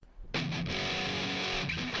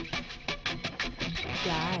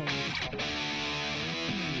Guys,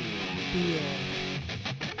 beer,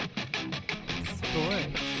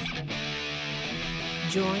 sports.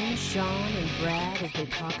 Join Sean and Brad as they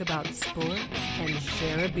talk about sports and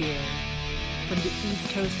share a beer. From the east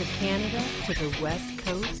coast of Canada to the west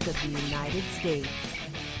coast of the United States.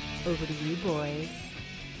 Over to you, boys.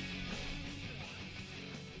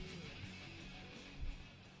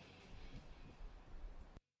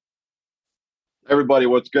 Everybody,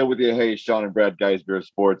 what's good with you? Hey, Sean and Brad, Guys Beer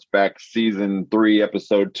Sports, back season 3,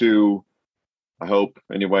 episode 2. I hope,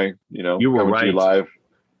 anyway, You were coming to you right. live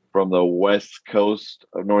from the west coast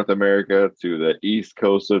of North America to the east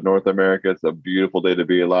coast of North America. It's a beautiful day to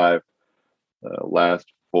be alive.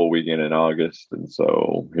 Last full weekend in August, and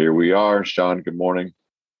so here we are. Sean, good morning.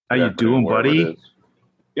 How Good you afternoon, doing, wherever it buddy? is.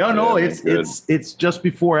 Yeah, no, man, it's just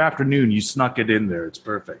before afternoon. You snuck it in there. It's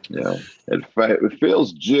perfect. Yeah, it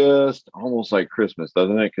feels just almost like Christmas,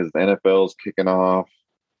 doesn't it? Because the NFL's kicking off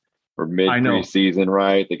for mid I know. preseason,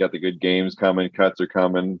 right? They got the good games coming, cuts are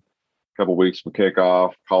coming. A couple weeks from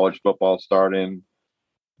kickoff, college football starting.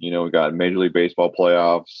 We got Major League Baseball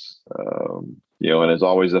playoffs. And as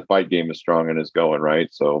always, the fight game is strong and is going, right?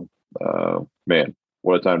 So, man,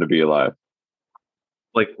 what a time to be alive.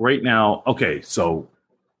 Like right now, okay, so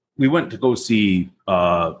we went to go see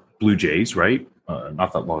Blue Jays, right?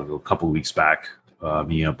 Not that long ago, a couple of weeks back.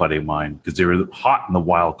 Me and a buddy of mine, because they were hot in the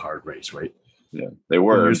wild card race, right? Yeah, they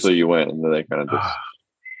were until you went, and then they kind of just.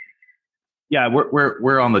 Yeah,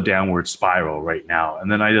 we're on the downward spiral right now,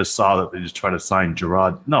 and then I just saw that they just tried to sign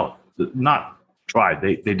Gerard. No, not tried.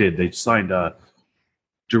 They did. They signed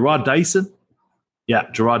Gerard Dyson.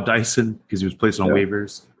 Yeah, Gerard Dyson, because he was placed on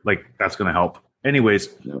waivers. Like, that's going to help. Anyways,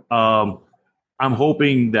 I'm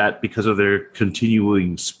hoping that because of their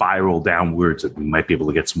continuing spiral downwards, that we might be able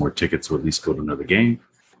to get some more tickets or at least go to another game.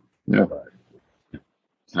 Yeah.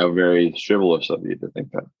 How very chivalrous of you to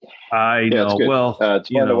think that. I know. Well, it's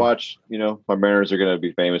fun to watch. My Mariners are going to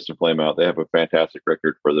be famous to flame out. They have a fantastic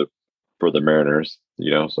record for the Mariners.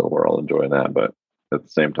 So we're all enjoying that. But at the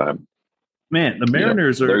same time, man, the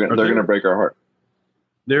Mariners they're going to break our heart.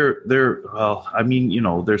 They're well, I mean,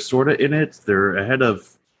 they're sort of in it. They're ahead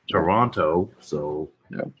of Toronto, so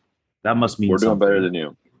that must mean we're doing something. better than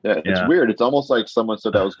you. Yeah, it's weird. It's almost like someone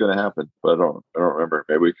said that was going to happen, but I don't remember.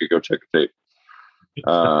 Maybe we could go check the tape.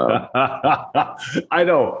 I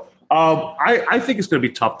know. I think it's going to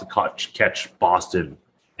be tough to catch Boston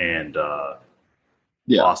and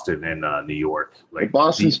Boston and New York. Like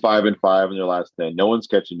Boston's 5-5 in their last 10. No one's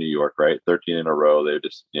catching New York, right? 13 in a row. They're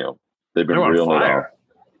just they've been reeling it off.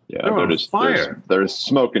 Yeah, they're just fire. They're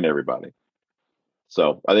smoking everybody.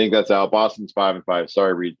 So I think that's out. Boston's 5-5.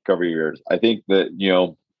 Sorry, Reed, cover your ears. I think that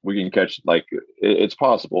we can catch it's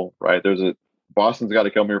possible, right? Boston's got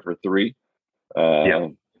to come here for 3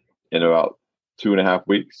 in about 2.5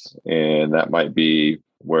 weeks, and that might be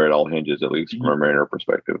where it all hinges, at least from a Mariner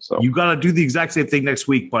perspective. So you got to do the exact same thing next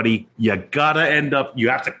week, buddy. You got to end up. You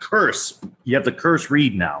have to curse. You have to curse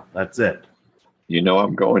Reed now. That's it.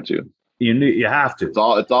 I'm going to. You have to. It's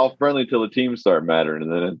all friendly till the teams start mattering,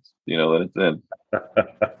 and then it's in.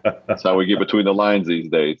 That's how we get between the lines these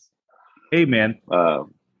days. Hey, man,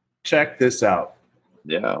 check this out.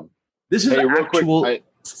 Yeah, this is an actual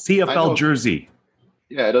CFL jersey.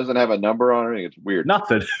 Yeah, it doesn't have a number on it. It's weird.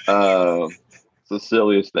 Nothing. It's the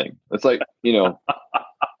silliest thing. It's like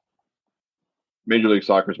Major League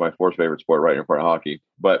Soccer is my 4th favorite sport, right in front of hockey.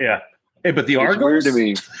 But hey, but the Argos, weird to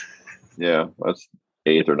me. Yeah, that's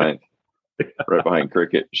 8th or 9th. Right behind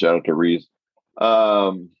cricket. Shout out to Reese.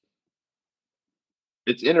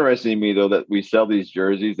 It's interesting to me though that we sell these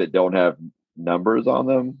jerseys that don't have numbers on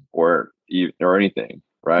them or anything,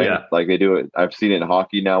 right? Yeah. Like they do it. I've seen it in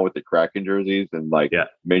hockey now with the Kraken jerseys, and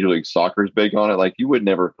Major League Soccer's big on it. Like you would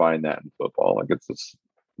never find that in football. Like it's just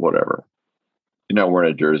whatever. You're not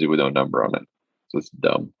wearing a jersey with no number on it. So it's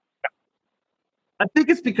dumb. I think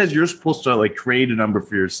it's because you're supposed to create a number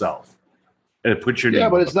for yourself. And put your name. Yeah,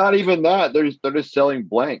 but it's not even that. They're just selling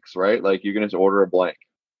blanks, right? Like you can just order a blank.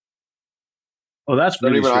 Oh, that's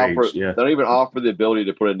really strange. They don't even offer the ability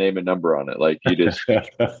to put a name and number on it. Like you just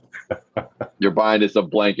you're buying just a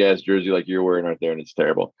blank ass jersey like you're wearing right there, and it's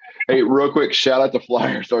terrible. Hey, real quick, shout out to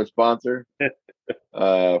Flyers, our sponsor.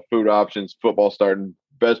 Food options, football starting,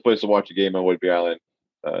 best place to watch a game on Whidbey Island.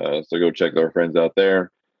 So go check our friends out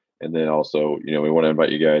there. And then also, we want to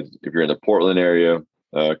invite you guys if you're in the Portland area,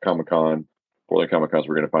 Comic-Con. Portland Comic-Cons,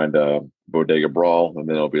 we're going to find Bodega Brawl, and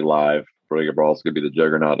then it'll be live. Bodega Brawl is going to be the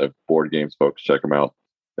juggernaut of board games, folks. Check them out.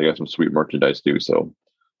 They got some sweet merchandise too, so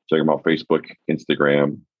check them out. Facebook,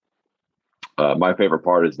 Instagram. My favorite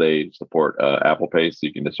part is they support Apple Pay, so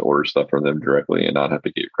you can just order stuff from them directly and not have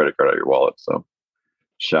to get your credit card out of your wallet. So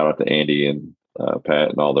shout out to Andy and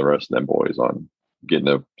Pat and all the rest of them boys on getting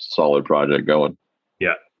a solid project going.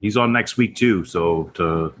 Yeah, he's on next week too. So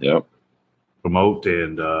to promote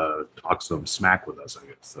and talk some smack with us, I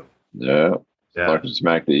guess. So yeah. Talk some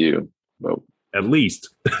smack to you, but at least.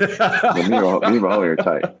 me and Mahoney are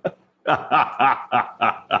tight.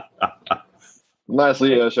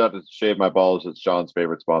 Lastly, shout out to Shave My Balls. It's Sean's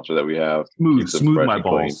favorite sponsor that we have. Smooth my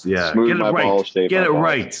balls. Clean. Yeah, Smooth my balls. Shave Get my it balls.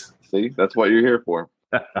 right. See, that's what you're here for.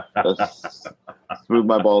 That's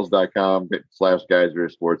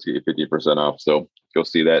smoothmyballs.com/guys sports get you 50% off. So go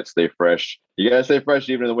see that. Stay fresh. You gotta stay fresh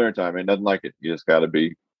even in the wintertime. Ain't nothing like it. You just gotta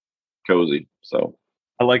be cozy. So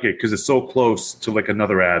I like it because it's so close to like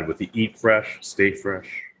another ad with the eat fresh, stay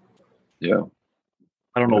fresh. Yeah.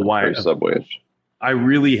 I don't know why. Subway-ish. I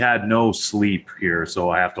really had no sleep here,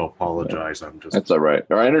 so I have have to apologize. That's all right.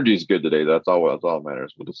 Our energy is good today. That's all that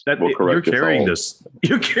matters. We'll correct you're carrying this.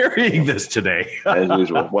 You're carrying this today. As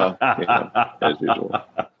usual. Well, as usual.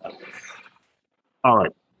 All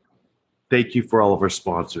right. Thank you for all of our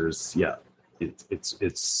sponsors. Yeah.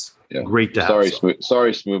 It's great to have.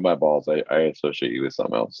 Sorry, Smooth My Balls. I associate you with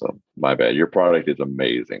something else. So my bad. Your product is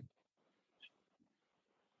amazing.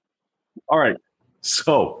 All right.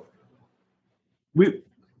 So the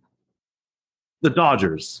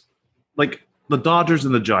Dodgers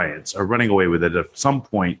and the Giants are running away with it. At some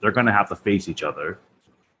point, they're going to have to face each other.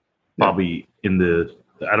 Probably in the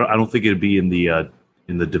I don't think it'd be in the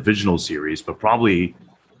divisional series, but probably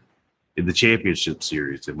in the championship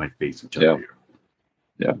series, they might face each other here.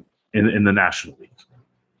 Yeah. In the National League.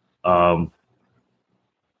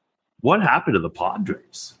 What happened to the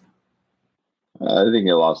Padres? I think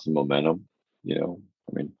they lost some momentum.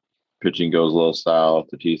 Pitching goes a little south.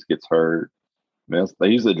 Tatis gets hurt.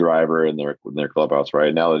 He's the driver in their clubhouse,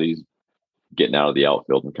 right? Now that he's getting out of the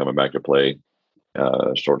outfield and coming back to play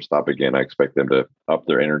shortstop again, I expect them to up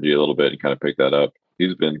their energy a little bit and kind of pick that up.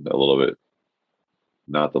 He's been a little bit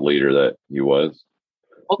not the leader that he was.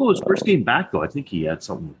 Although his first game back, though, I think he had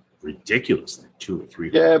something ridiculous, like 2 or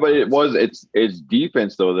 3. Yeah, but it's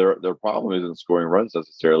defense though. Their problem isn't scoring runs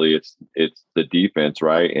necessarily. It's the defense,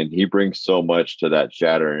 right? And he brings so much to that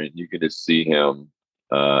chatter, and you can just see him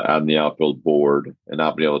out in the outfield board and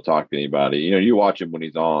not being able to talk to anybody. You watch him when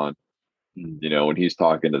he's on. When he's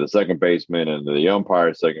talking to the second baseman and the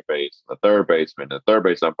umpire, second base, the third baseman, the third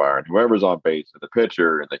base umpire, and whoever's on base, and the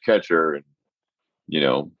pitcher and the catcher, and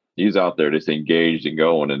he's out there just engaged and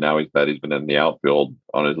going. And now he's been in the outfield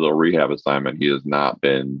on his little rehab assignment. He has not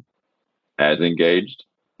been as engaged.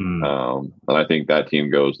 And I think that team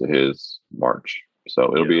goes to his march.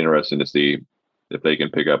 So it'll be interesting to see if they can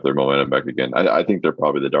pick up their momentum back again. I think they're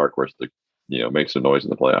probably the dark horse to, make some noise in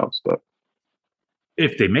the playoffs. But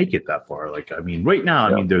if they make it that far, right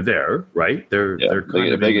now, they're there, right? They're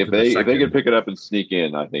if they can pick it up and sneak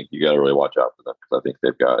in, I think you got to really watch out for them, because I think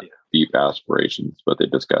they've got deep aspirations, but they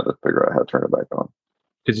just got to figure out how to turn it back on.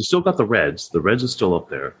 Because you still got the Reds. The Reds are still up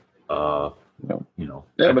there. But no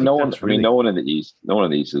one in the East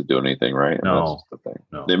is doing anything, right? No, that's the thing.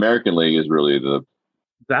 No. The American League is really the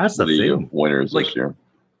thing. Winners this year.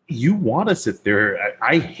 You want to sit there.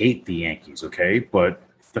 I hate the Yankees, okay, but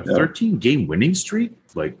the 13-game winning streak.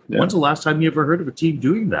 When's the last time you ever heard of a team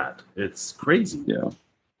doing that? It's crazy. Yeah.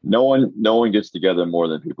 No one gets together more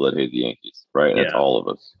than people that hate the Yankees, right? That's all of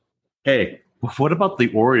us. Hey, what about the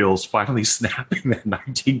Orioles finally snapping that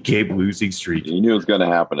 19-game losing streak? You knew it was going to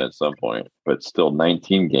happen at some point, but still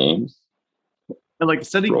 19 games. And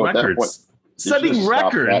setting records. Setting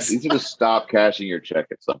records. You should just stop cashing your check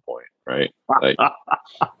at some point, right?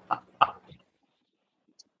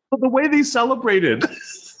 But the way they celebrated,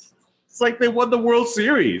 it's like they won the World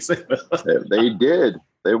Series. They did.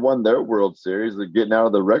 They won their World Series. They're getting out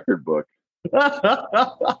of the record book.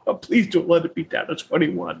 Please don't let it be down to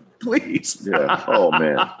 21. Please. Yeah. Oh,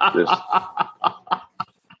 man.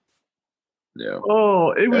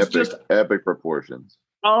 Oh, it was epic proportions.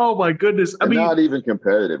 Oh, my goodness. Not even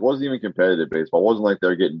competitive. It wasn't even competitive baseball. It wasn't like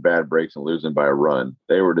they're getting bad breaks and losing by a run.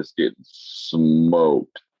 They were just getting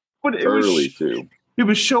smoked early, too. It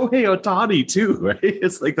was Shohei Ohtani, too, right?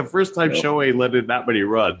 It's like the first time Shohei let in that many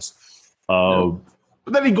runs.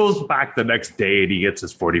 But then he goes back the next day and he gets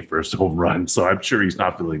his 41st home run. So I'm sure he's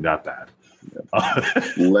not feeling that bad.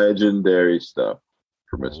 Legendary stuff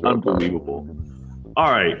for Mr. Unbelievable. All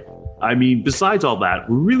right. Besides all that,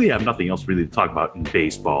 we really have nothing else really to talk about in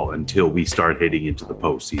baseball until we start heading into the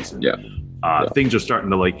postseason. Things are starting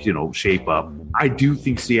to shape up. I do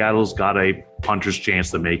think Seattle's got a puncher's chance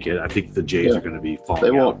to make it. I think the Jays are going to be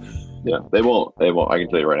falling out. Yeah, they won't. I can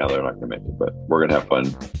tell you right now, they're not going to make it, but we're going to have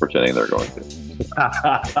fun pretending they're going to.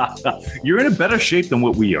 You're in a better shape than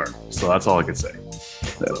what we are. So that's all I can say.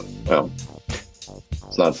 Yeah. Well,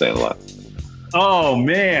 it's not saying a lot. Oh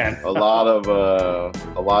man, a lot of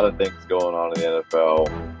things going on in the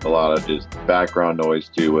NFL. A lot of just background noise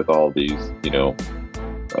too, with all these,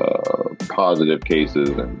 positive cases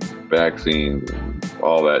and vaccines and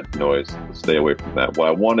all that noise. Stay away from that. What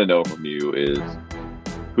I want to know from you is,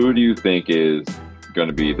 who do you think is going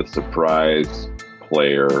to be the surprise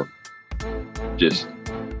player, just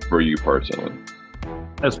for you personally?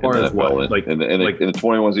 As far as what, like in the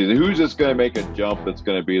 21 season, who's just going to make a jump that's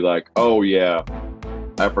going to be like, oh yeah,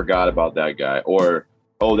 I forgot about that guy, or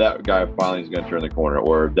oh, that guy finally is going to turn the corner,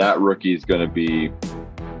 or that rookie is going to be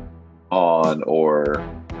on, or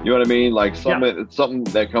you know what I mean? Like something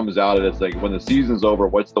that comes out of this, like when the season's over,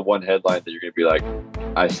 what's the one headline that you're going to be like,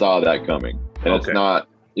 I saw that coming? And It's not,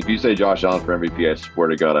 if you say Josh Allen for MVP, I swear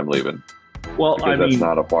to God, I'm leaving. Well, because that's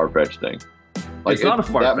not a far-fetched thing. Like, it's not a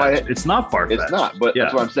far-fetched. It's not far-fetched. It's not, but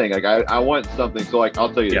that's what I'm saying. Like, I want something. So, like,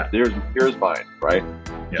 I'll tell you, here's mine, right?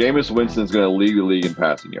 Yeah. Jameis Winston's going to lead the league in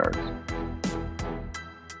passing yards.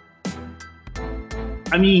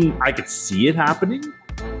 I mean, I could see it happening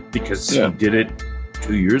because he did it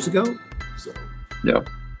 2 years ago. So,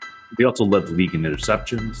 he also led the league in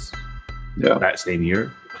interceptions. That same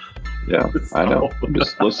year. Yeah, I know.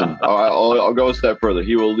 Just listen. I'll go a step further.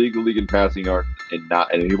 He will lead the league in passing yards,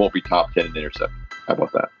 and he won't be top 10 in interceptions. How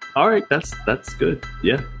about that? All right, that's good.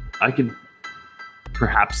 Yeah, I can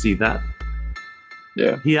perhaps see that.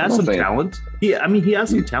 Yeah, he has some talent. He has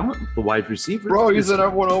some talent with the wide receivers. Bro, he's the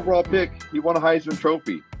number 1 overall pick. He won a Heisman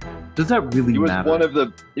Trophy. Does that really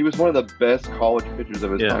matter? He was one of the best college pitchers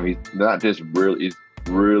of his time. He's not just really. He's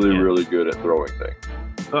really good at throwing things.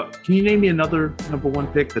 Can you name me another number 1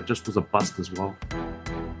 pick that just was a bust as well?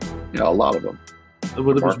 Yeah, a lot of them.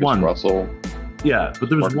 Well, there was one. Russell. Yeah, but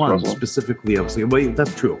there was Marcus one Russell. specifically. I was thinking, well,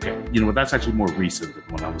 that's true. Okay, you know what? That's actually more recent than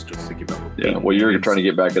when I was just thinking about. Yeah, well, you're trying to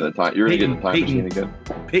get back in the time. You're going to get the time machine again.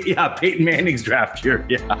 Peyton Manning's draft year.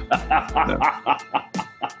 Yeah.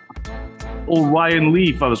 Oh, Ryan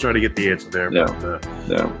Leaf. I was trying to get the answer there.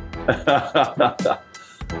 But,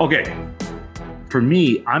 okay. For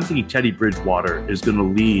me, I'm thinking Teddy Bridgewater is going to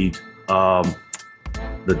lead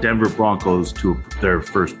the Denver Broncos to their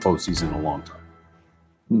first postseason in a long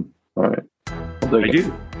time. All right. I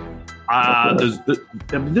do.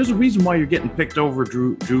 There's a reason why you're getting picked over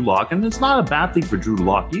Drew Lock, and it's not a bad thing for Drew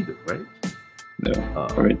Lock either, right? No.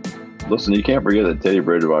 I mean, listen, you can't forget that Teddy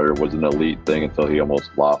Bridgewater was an elite thing until he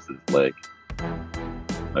almost lost his leg.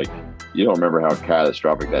 Like, you don't remember how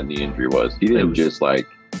catastrophic that knee injury was. He didn't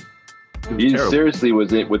he seriously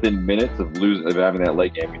was within minutes of having that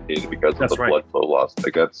leg amputated because of the blood flow loss.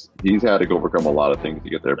 Like he's had to overcome a lot of things to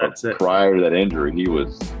get there. But prior to that injury,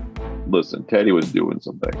 Teddy was doing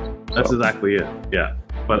some things. That's exactly it. Yeah.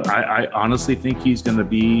 But I honestly think he's going to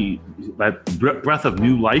be that breath of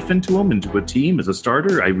new life into a team as a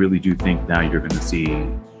starter. I really do think now you're going to see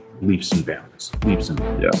leaps and bounds.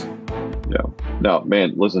 Yeah. No,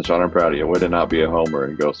 man, listen, Sean, I'm proud of you. Way to not be a homer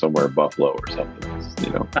and go somewhere in Buffalo or something.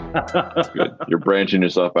 It's good. You're branching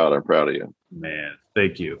yourself out. I'm proud of you. Man,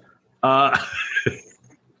 thank you.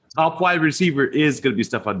 Top wide receiver is going to be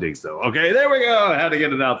Stephon Diggs, though. Okay, there we go. Had to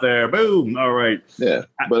get it out there. Boom. All right. Yeah,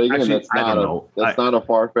 but again, that's not a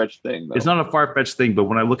far-fetched thing, though. It's not a far-fetched thing, but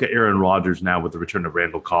when I look at Aaron Rodgers now with the return of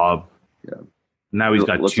Randall Cobb, now he's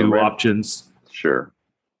got two options. Sure.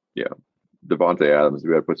 Yeah. Devontae Adams, we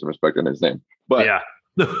got to put some respect in his name. But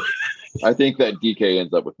I think that DK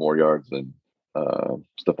ends up with more yards than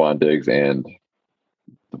Stephon Diggs and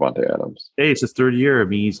Devontae Adams. Hey, it's his third year. I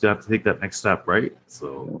mean, he's going to have to take that next step, right?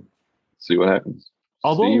 So see what happens.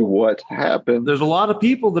 There's a lot of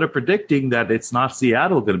people that are predicting that it's not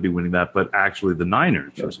Seattle going to be winning that, but actually the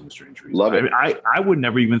Niners for some strange reason. Love it. I would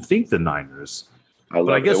never even think the Niners. But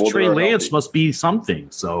I guess Trey Lance must be something.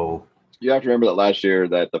 So you have to remember that last year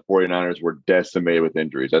that the 49ers were decimated with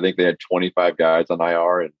injuries. I think they had 25 guys on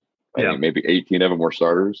IR, and I think maybe 18 of them were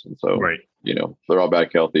starters. And so, they're all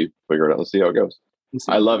back healthy. Figure it out. Let's see how it goes.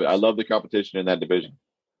 I love it. I love the competition in that division.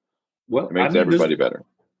 Well, it makes everybody better.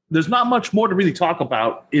 There's not much more to really talk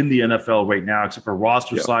about in the NFL right now, except for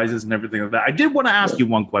roster sizes and everything like that. I did want to ask you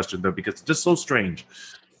one question, though, because it's just so strange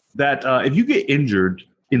that if you get injured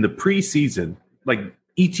in the preseason, like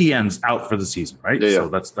ETN's out for the season, right? So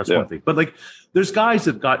that's one thing. But like, there's guys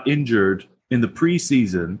that got injured in the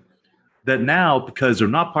preseason that now, because they're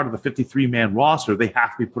not part of the 53-man roster, they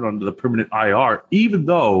have to be put onto the permanent IR, even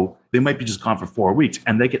though they might be just gone for 4 weeks,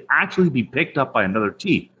 and they could actually be picked up by another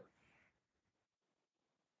team.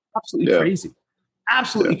 Absolutely crazy.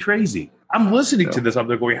 Absolutely crazy. I'm listening to this. I'm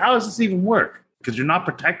there going, how does this even work? Because you're not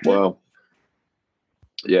protected. Well,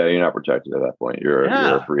 Yeah, you're not protected at that point. You're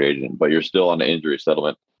a free agent, but you're still on the injury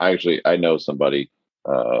settlement. I know somebody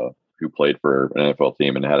who played for an NFL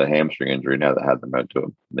team and had a hamstring injury and had them out to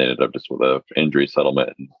him. They ended up just with a injury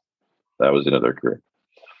settlement, and that was the end of their career.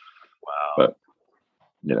 Wow. But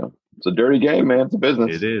it's a dirty game, man. It's a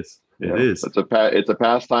business. It is. It is. It's a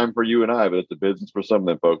pastime for you and I, but it's a business for some of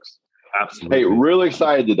them folks. Absolutely. Hey, really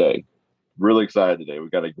excited today. Really excited today. We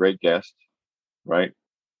got a great guest, right?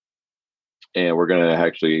 And we're going to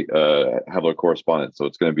actually have a correspondence. So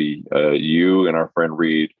it's going to be you and our friend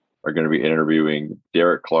Reed are going to be interviewing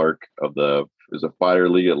Derek Clark of is it Fighter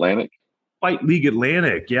League Atlantic? Fight League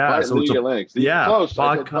Atlantic, yeah. Fight League Atlantic. See, close.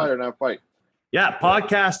 I said fighter, not fight. Yeah,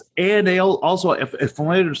 podcast, and they also, if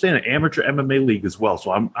I understand, an amateur MMA league as well.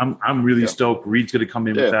 So I'm really stoked. Reed's going to come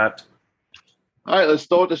in with that. All right, let's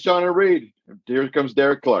throw it to Sean and Reed. Here comes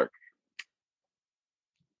Derek Clark.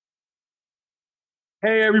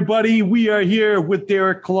 Hey, everybody. We are here with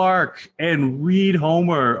Derek Clark and Reed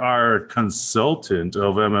Homer, our consultant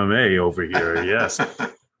of MMA over here. Yes.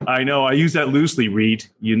 I know. I use that loosely, Reed.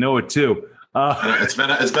 You know it, too. It's been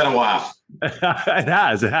a while. It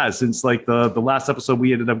has. Since like the last episode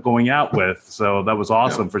we ended up going out with. So that was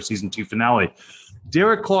awesome for season 2 finale.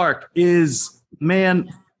 Derek Clark is, man,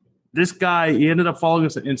 this guy, he ended up following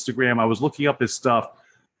us on Instagram. I was looking up his stuff.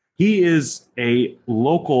 He is a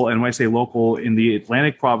local, and when I say local, in the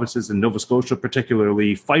Atlantic provinces and Nova Scotia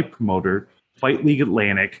particularly, fight promoter, Fight League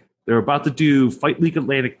Atlantic. They're about to do Fight League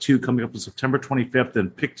Atlantic 2 coming up on September 25th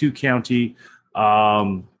in Pictou County.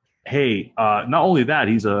 Not only that,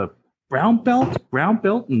 he's a brown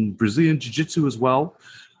belt in Brazilian Jiu-Jitsu as well.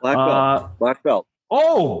 Black belt.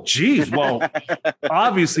 Oh, geez. Well,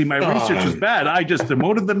 obviously my research is bad. I just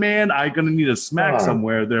demoted the man. I'm going to need a smack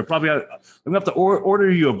somewhere. They're probably I'm going to have to order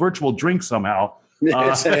you a virtual drink somehow.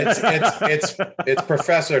 It's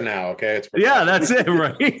professor now. Okay. It's professor. Yeah, that's it.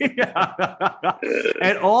 Right.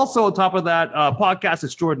 And also on top of that, podcast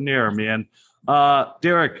extraordinaire, man.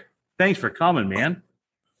 Derek, thanks for coming, man.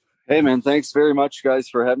 Hey, man. Thanks very much, guys,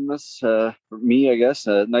 for having us. For me, I guess.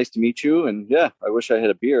 Nice to meet you. And yeah, I wish I had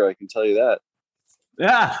a beer. I can tell you that.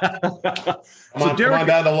 Yeah. Come on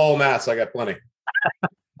down to Lowell, Mass. I got plenty.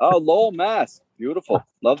 Oh, Lowell, Mass. Beautiful.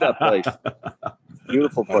 Love that place.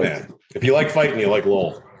 Beautiful place. Oh, if you like fighting, you like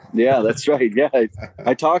Lowell. Yeah, that's right. Yeah.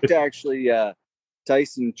 I talked to actually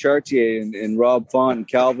Tyson Chartier and Rob Font and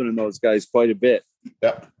Calvin and those guys quite a bit.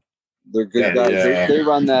 Yep. They're good guys. Yeah. They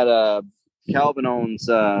run that. Calvin owns.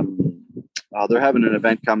 They're having an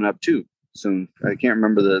event coming up too soon. I can't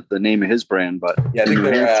remember the name of his brand, but yeah, I think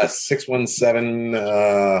they're 617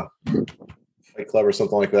 Fight Club or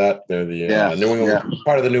something like that. They're the New England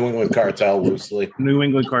part of the New England cartel, loosely. New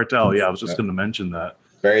England cartel. Yeah, I was just going to mention that.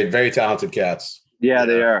 Very, very talented cats. Yeah,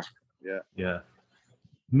 they are. Yeah.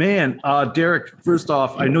 Man, Derek, first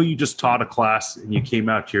off, I know you just taught a class and you came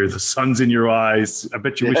out here. The sun's in your eyes. I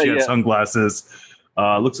bet you wish you had sunglasses.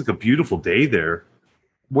 Looks like a beautiful day there.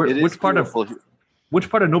 Which part of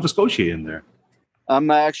Nova Scotia in there? I'm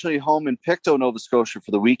actually home in Pictou, Nova Scotia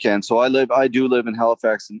for the weekend. So I do live in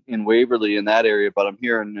Halifax in Waverley in that area, but I'm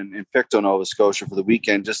here in Pictou, Nova Scotia for the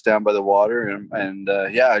weekend, just down by the water.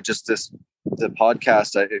 The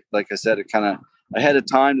podcast, like I said, it kind of, I had it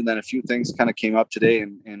timed, and then a few things kind of came up today.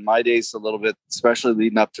 And my days a little bit, especially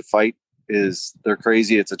leading up to fight, they're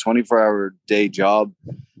crazy. It's a 24-hour day job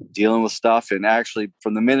dealing with stuff. And actually,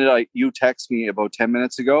 from the minute you text me about 10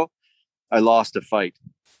 minutes ago, I lost a fight.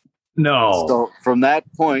 No. So from that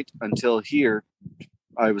point until here,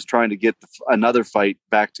 I was trying to get another fight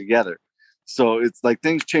back together. So it's like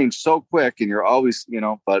things change so quick, and you're always,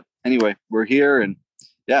 but anyway, we're here, and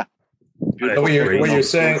yeah. What you're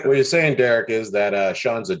saying, Derek, is that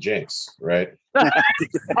Sean's a jinx, right?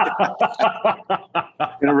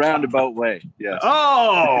 In a roundabout way, yes.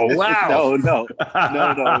 Oh, wow. No.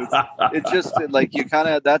 It's just like you kind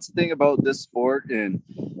of, that's the thing about this sport, and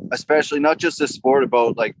especially not just this sport,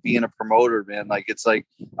 about like being a promoter, man. Like, it's like,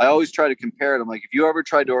 I always try to compare it. I'm like, if you ever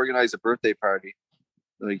tried to organize a birthday party,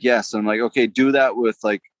 like, yes. I'm like, okay, do that with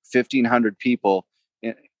like 1,500 people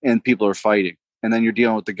and people are fighting. And then you're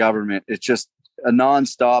dealing with the government. It's just a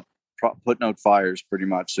nonstop putting out fires pretty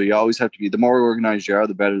much. So you always have to be, the more organized you are,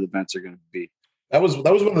 the better the events are going to be. That was one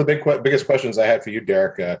of the biggest questions I had for you,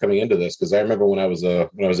 Derek, coming into this, because I remember when I was a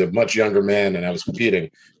much younger man and I was competing,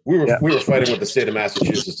 we were fighting with the state of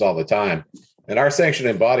Massachusetts all the time, and our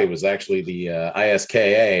sanctioning body was actually the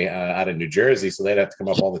ISKA out of New Jersey, so they'd have to come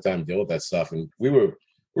up all the time and deal with that stuff. And we were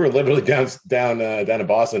literally down in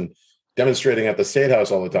Boston, demonstrating at the State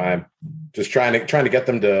House all the time, just trying to get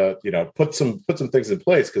them to put some things in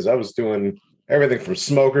place, because I was doing everything from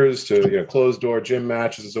smokers to closed door gym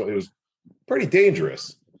matches. So it was pretty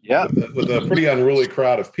dangerous. Yeah, with a pretty unruly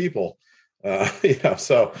crowd of people.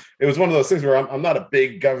 So it was one of those things where I'm not a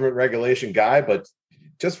big government regulation guy, but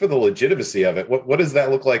just for the legitimacy of it, what does that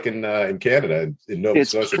look like in Canada, in Nova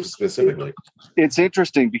Scotia specifically? It's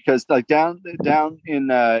interesting because like down in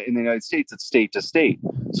the United States, it's state to state,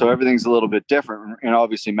 so everything's a little bit different. And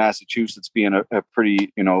obviously, Massachusetts being a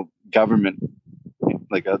pretty government.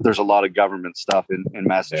 There's a lot of government stuff in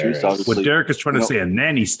Massachusetts. Obviously, what Derek is trying to say, a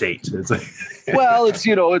nanny state. It's like, well, it's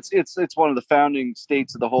it's one of the founding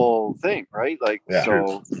states of the whole thing, right? They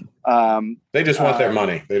just want their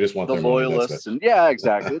money. They just want the their loyalists, and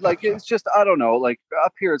exactly. It's just I don't know. Like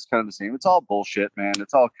up here, it's kind of the same. It's all bullshit, man.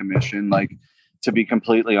 It's all commission. Like to be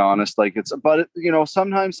completely honest,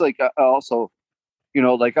 sometimes I also.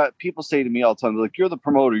 People say to me all the time, like, you're the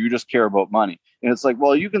promoter, you just care about money. And it's like,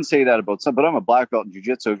 well, you can say that about some, but I'm a black belt in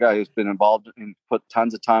jiu-jitsu, a guy who's been involved and put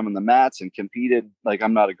tons of time on the mats and competed. Like,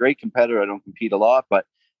 I'm not a great competitor. I don't compete a lot, but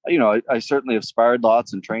I certainly have sparred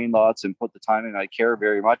lots and trained lots and put the time in. I care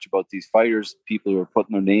very much about these fighters, people who are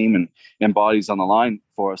putting their name and bodies on the line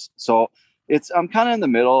for us. So I'm kind of in the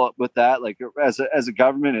middle with that. Like as a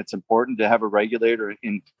government, it's important to have a regulator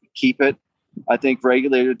and keep it, I think,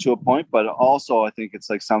 regulated to a point, but also I think it's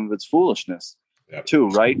like some of it's foolishness too,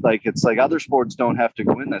 right? Like it's like other sports don't have to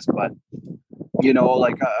go in this, but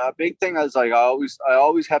a big thing is like I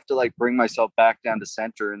always have to like bring myself back down to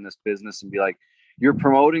center in this business and be like, you're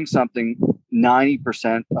promoting something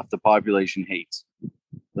 90% of the population hates.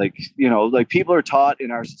 Like people are taught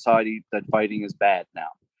in our society that fighting is bad now.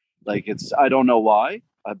 Like I don't know why,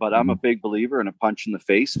 but I'm a big believer in a punch in the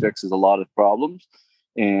face fixes a lot of problems.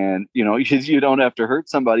 And, you don't have to hurt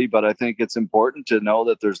somebody, but I think it's important to know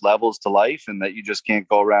that there's levels to life and that you just can't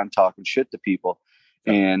go around talking shit to people.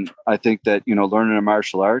 And I think that, learning a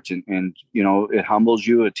martial art and it humbles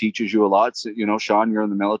you, it teaches you a lot. So, Sean, you're in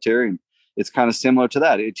the military and it's kind of similar to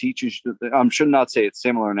that. It teaches you, I should not say it's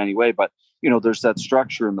similar in any way, but there's that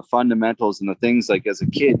structure and the fundamentals and the things like as a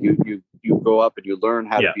kid, you grow up and you learn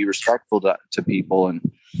how to be respectful to people. And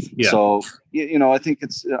so, I think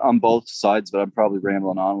it's on both sides, but I'm probably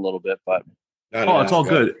rambling on a little bit, but it's all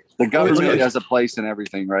good. The government has a place in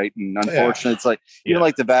everything, right? And unfortunately, it's like,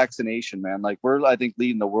 like the vaccination, man, like we're, I think,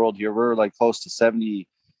 leading the world here. We're like close to 75.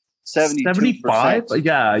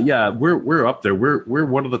 Yeah. We're up there. We're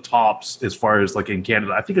one of the tops as far as like in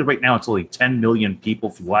Canada. I think right now it's only 10 million people.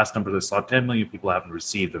 From the last number I saw, 10 million people haven't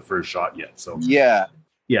received their first shot yet. So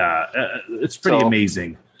it's pretty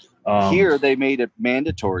amazing. Here they made it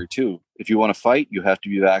mandatory too. If you want to fight, you have to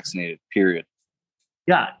be vaccinated. Period.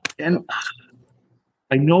 Yeah, and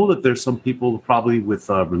I know that there's some people probably with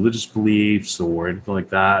religious beliefs or anything like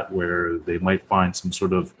that where they might find some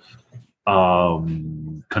sort of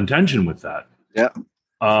contention with that. Yeah.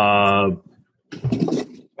 I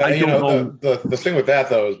don't know. The thing with that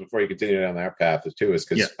though is before you continue down that path too is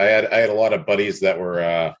because I had a lot of buddies that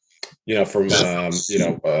were from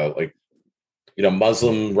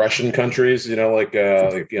Muslim Russian countries,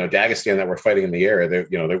 Dagestan that were fighting in the area. They're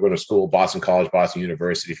going to school, Boston College, Boston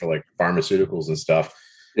University for like pharmaceuticals and stuff.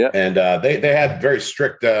 Yeah. And they had very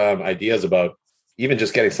strict ideas about even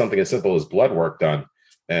just getting something as simple as blood work done.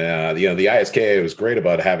 And, the ISKA was great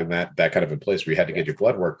about having that kind of in place where you had to get your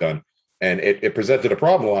blood work done. And it presented a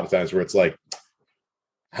problem a lot of times where it's like,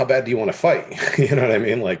 how bad do you want to fight? You know what I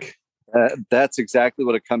mean? Like, that's exactly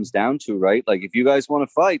what it comes down to, right? Like, if you guys want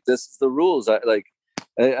to fight, this is the rules. At the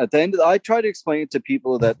end, I try to explain it to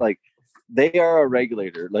people that like they are a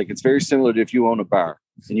regulator. Like, it's very similar to if you own a bar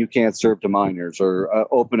and you can't serve to minors or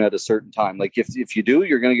open at a certain time. Like, if you do,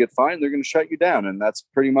 you're going to get fined. They're going to shut you down, and that's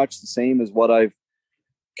pretty much the same as what I've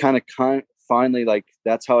kind of finally like.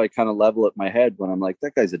 That's how I kind of level at my head when I'm like,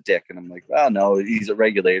 that guy's a dick, and I'm like, oh no, he's a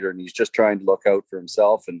regulator and he's just trying to look out for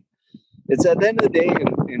himself. And it's at the end of the day,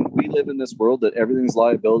 and we live in this world that everything's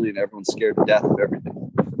liability and everyone's scared to death of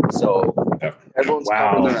everything. So everyone's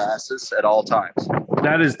covering their asses at all times.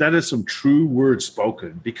 That is some true words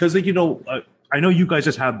spoken, because I know you guys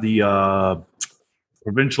just had the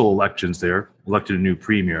provincial elections there, elected a new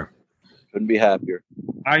premier. Couldn't be happier.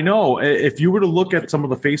 I know. If you were to look at some of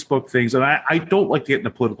the Facebook things, and I don't like to get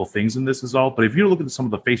into political things in this as all, but if you look at some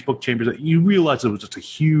of the Facebook chambers, you realize it was just a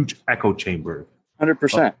huge echo chamber.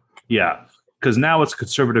 100%. Yeah, because now it's a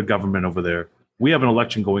conservative government over there. We have an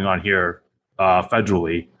election going on here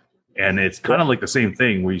federally, and it's kind of like the same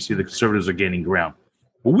thing where you see the conservatives are gaining ground.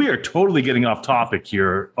 Well, we are totally getting off topic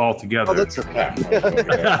here altogether. Oh, that's okay. I'm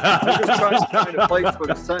just trying to find a place where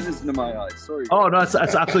the sun isn't in my eyes. Sorry. Oh, no, that's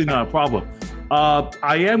absolutely not a problem.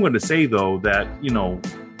 I am going to say, though, that,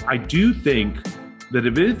 I do think that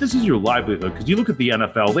if this is your livelihood, because you look at the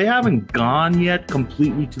NFL, they haven't gone yet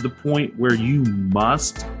completely to the point where you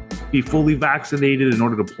must be fully vaccinated in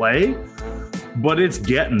order to play, but it's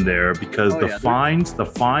getting there because the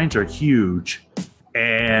fines are huge.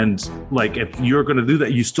 And like, if you're going to do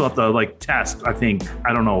that, you still have to like test. I think,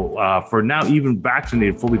 I don't know, for now, even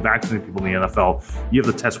fully vaccinated people in the NFL, you have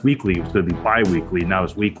to test weekly. It was going to be bi-weekly. Now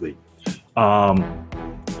it's weekly.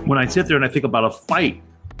 When I sit there and I think about a fight,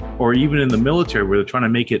 or even in the military where they're trying to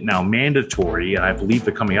make it now mandatory, and I believe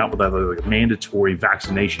they're coming out with like a mandatory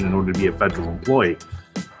vaccination in order to be a federal employee,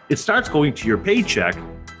 it starts going to your paycheck.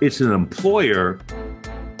 It's an employer.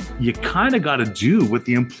 You kind of got to do what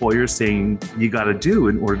the employer is saying you got to do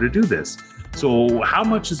in order to do this. So how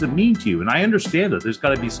much does it mean to you? And I understand that there's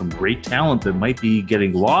got to be some great talent that might be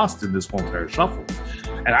getting lost in this whole entire shuffle.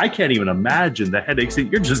 And I can't even imagine the headaches that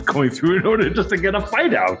you're just going through in order just to get a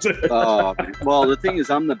fight out. Well, the thing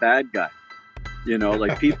is, I'm the bad guy. You know,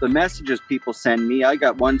 like the messages people send me. I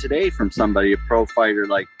got one today from somebody, a pro fighter,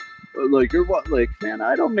 like you're what? Like, man,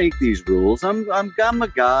 I don't make these rules. I'm a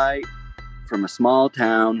guy from a small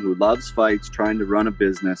town who loves fights, trying to run a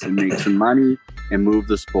business and make some money and move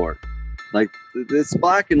the sport. Like, it's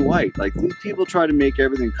black and white. Like, these people try to make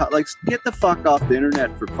everything like, get the fuck off the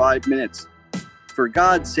internet for 5 minutes. For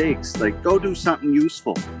God's sakes, like, go do something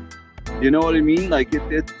useful. You know what I mean? Like,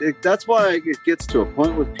 that's why it gets to a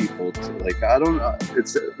point with people. It's like, I don't know.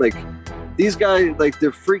 It's like, these guys, like,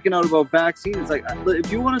 they're freaking out about vaccines. It's like,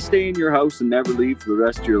 if you want to stay in your house and never leave for the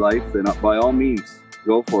rest of your life, then by all means,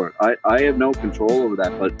 go for it. I have no control over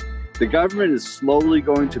that, but the government is slowly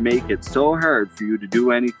going to make it so hard for you to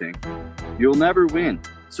do anything. You'll never win.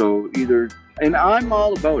 So either, and I'm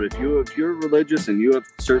all about it. If you're religious and you have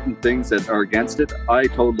certain things that are against it, I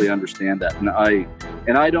totally understand that. And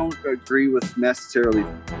I don't agree with necessarily,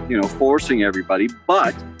 forcing everybody,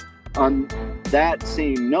 but on that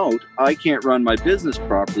same note, I can't run my business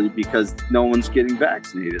properly because no one's getting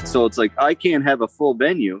vaccinated. So it's like, I can't have a full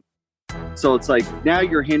venue. So it's like, now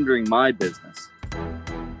you're hindering my business,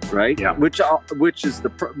 right? Yeah. Which is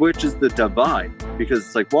the divide, because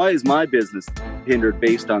it's like, why is my business hindered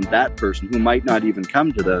based on that person who might not even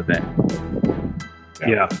come to the event?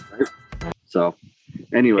 Yeah. Right? So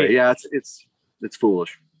anyway, it's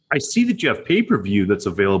foolish. I see that you have pay-per-view that's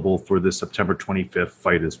available for the September 25th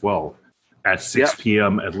fight as well at 6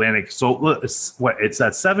 p.m. Atlantic. So it's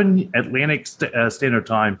at 7 Atlantic Standard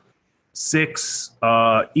Time, 6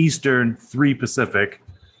 Eastern, 3 Pacific.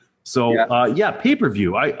 So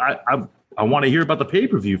pay-per-view. I want to hear about the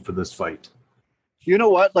pay-per-view for this fight. You know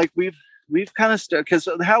what? Like, we've kind of because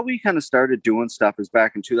how we kind of started doing stuff is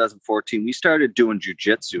back in 2014. We started doing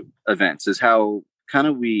jiu-jitsu events. Is how kind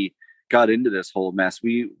of we got into this whole mess.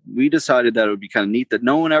 We decided that it would be kind of neat that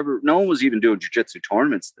no one was even doing jiu-jitsu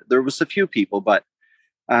tournaments. There was a few people, but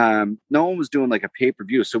no one was doing like a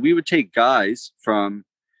pay-per-view. So we would take guys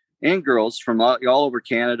and girls from all over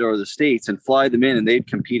Canada or the States and fly them in, and they'd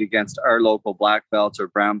compete against our local black belts or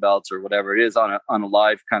brown belts or whatever it is on a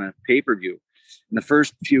live kind of pay-per-view. And the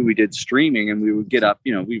first few we did streaming, and we would get up,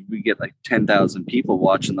 we get like 10,000 people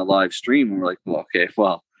watching the live stream. And we're like, well, okay,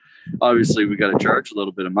 well, obviously we got to charge a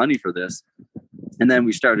little bit of money for this. And then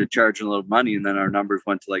we started charging a little money, and then our numbers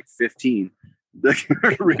went to like 15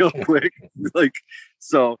 real quick. Like,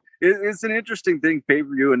 so it's an interesting thing,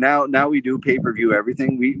 pay-per-view. And now we do pay-per-view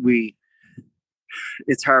everything. We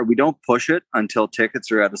it's hard. We don't push it until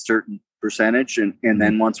tickets are at a certain percentage. And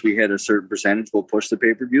then once we hit a certain percentage, we'll push the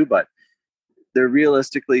pay-per-view. But they're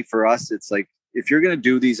realistically for us, it's like, if you're going to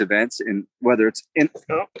do these events, and whether it's in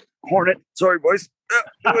Hornet, sorry boys,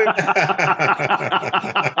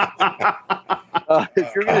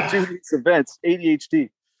 if you're going to do these events, ADHD,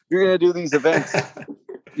 you're going to do these events,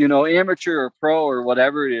 amateur or pro or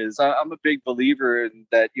whatever it is, I'm a big believer in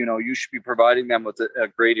that, you should be providing them with a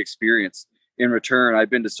great experience in return. I've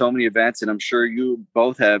been to so many events, and I'm sure you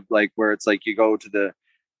both have, like, where it's like you go to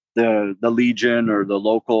the Legion or the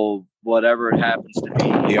local, whatever it happens to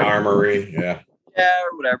be, the Armory, or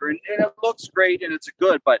whatever, and it looks great and it's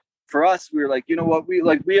good. But for us, we were like, you know what, we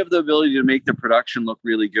have the ability to make the production look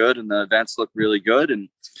really good and the events look really good, and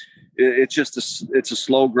it's just it's a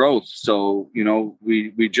slow growth. So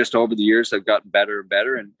we just over the years have gotten better and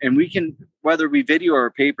better, and we can, whether we video or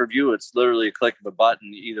pay-per-view, it's literally a click of a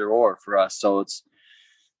button, either or for us. So it's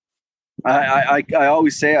I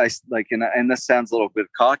always say, and this sounds a little bit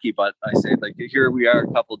cocky, but I say, like, here we are,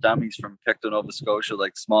 a couple dummies from Pictou, Nova Scotia,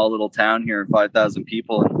 like small little town here, 5,000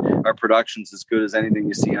 people, and our production's as good as anything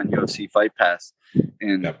you see on UFC Fight Pass.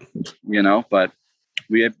 And but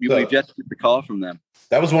we've yet to get the call from them.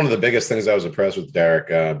 That was one of the biggest things I was impressed with,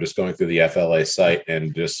 Derek. Just going through the FLA site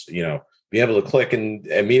and just being able to click and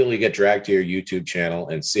immediately get dragged to your YouTube channel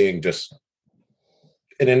and seeing just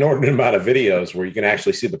an inordinate amount of videos where you can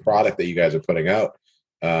actually see the product that you guys are putting out.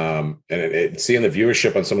 And seeing the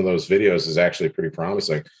viewership on some of those videos is actually pretty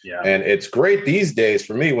promising. Yeah. And it's great these days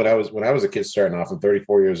for me. When I was a kid starting off, I'm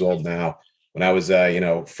 34 years old now. When I was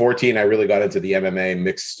 14, I really got into the MMA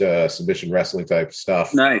mixed submission wrestling type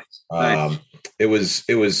stuff. Nice. It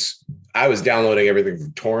was I was downloading everything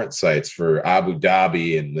from torrent sites for Abu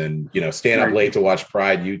Dhabi, and then staying up late to watch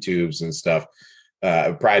Pride YouTubes and stuff.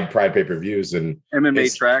 Pride pay-per-views and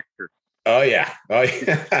MMA Tracker. Oh yeah. Nice.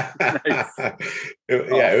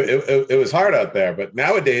 It was hard out there, but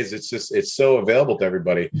nowadays it's so available to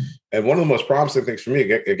everybody. And one of the most promising things for me,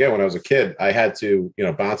 again, when I was a kid, I had to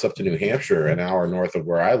bounce up to New Hampshire, an hour north of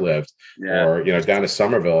where I lived, or down to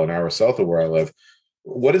Somerville, an hour south of where I live.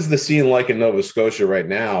 What is the scene like in Nova Scotia right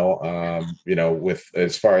now? With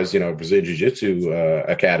as far as Brazilian Jiu-Jitsu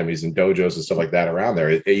academies and dojos and stuff like that around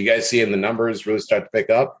there. Are you guys seeing the numbers really start to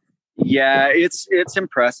pick up? Yeah, it's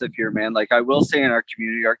impressive here, man. Like I will say in our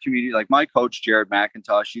community, like my coach, Jared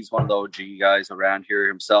McIntosh, he's one of the OG guys around here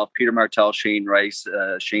himself. Peter Martell, Shane Rice,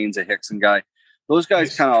 Shane's a Hickson guy. Those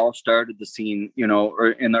guys kind of all started the scene, in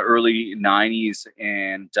the early 90s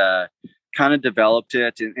and kind of developed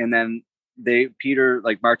it. And then Peter,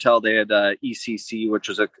 like Martell, they had ECC, which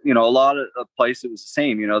was a lot of a place that was the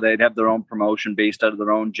same. They'd have their own promotion based out of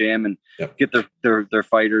their own gym and get their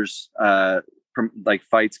fighters like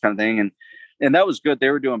fights kind of thing. And that was good. They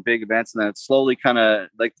were doing big events, and then it slowly kind of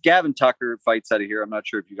like Gavin Tucker fights out of here. I'm not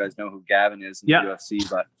sure if you guys know who Gavin is in the UFC,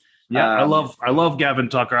 but I love Gavin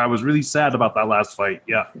Tucker. I was really sad about that last fight.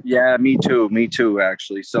 Yeah, me too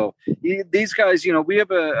actually. So these guys, we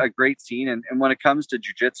have a great scene, and when it comes to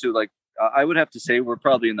jiu-jitsu, like I would have to say we're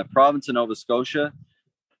probably in the province of Nova Scotia,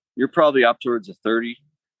 you're probably up towards 30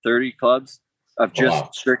 clubs of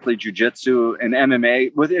just strictly jiu-jitsu and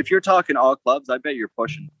MMA. If you're talking all clubs, I bet you're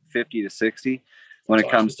pushing 50 to 60 when it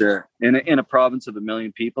comes to in a province of 1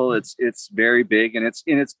 million people. It's very big, and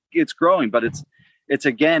it's growing, but it's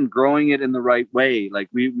again growing it in the right way. Like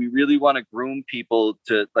we really want to groom people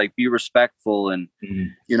to like be respectful and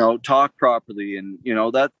talk properly, and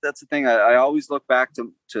that's the thing. I always look back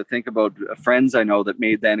to think about friends I know that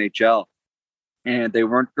made the NHL, and they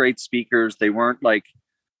weren't great speakers. They weren't like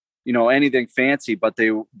anything fancy, but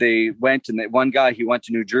they went, and one guy, he went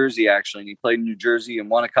to New Jersey actually, and he played in New Jersey and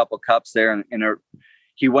won a couple cups there. And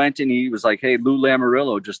he went and he was like, hey, Lou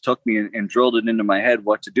Lamoriello just took me and drilled it into my head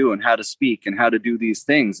what to do and how to speak and how to do these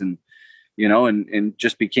things. And, and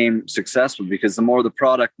just became successful because the more the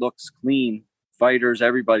product looks clean, fighters,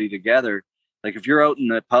 everybody together, like if you're out in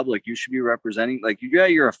the public, you should be representing, like,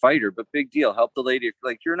 you're a fighter, but big deal. Help the lady.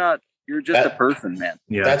 Like you're just a person, man.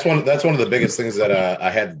 Yeah, that's one of the biggest things that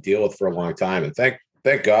I had to deal with for a long time. And thank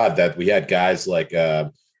God that we had guys like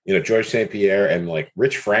George St. Pierre and like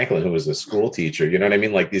Rich Franklin, who was a school teacher. You know what I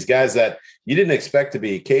mean? Like these guys that you didn't expect to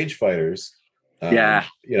be cage fighters. So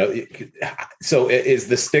is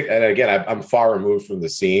the stick? And again, I'm far removed from the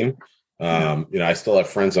scene. I still have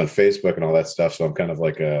friends on Facebook and all that stuff. So I'm kind of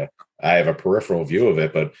like I have a peripheral view of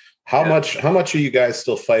it, but how much are you guys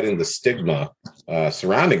still fighting the stigma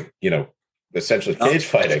surrounding, essentially cage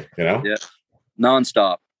fighting, Yeah.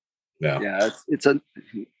 Nonstop. Yeah. It's a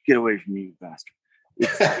get away from me, you bastard.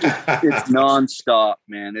 It's nonstop,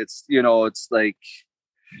 man. It's, it's like,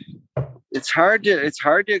 it's hard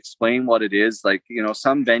to explain what it is. Like,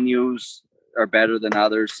 some venues are better than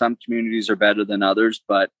others. Some communities are better than others,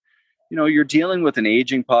 but you're dealing with an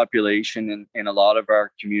aging population in a lot of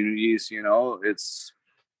our communities. It's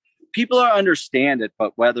people understand it,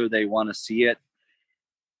 but whether they want to see it,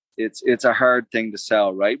 it's a hard thing to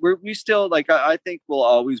sell, right? We still, like, I think we'll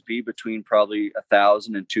always be between probably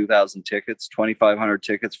 1,000 and 2,000 tickets, 2,500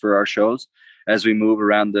 tickets for our shows as we move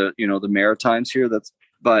around the Maritimes here. It's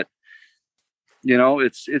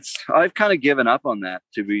I've kind of given up on that,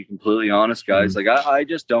 to be completely honest, guys. Like I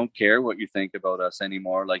just don't care what you think about us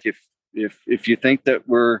anymore. Like if you think that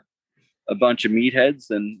we're a bunch of meatheads,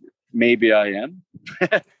 then maybe I am,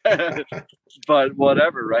 but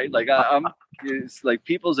whatever, right? Like it's like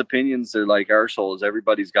people's opinions are like arseholes.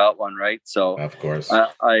 Everybody's got one, right? So of course,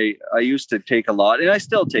 I used to take a lot, and I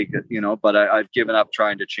still take it, but I've given up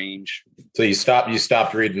trying to change. So you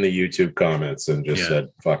stopped reading the YouTube comments and just said,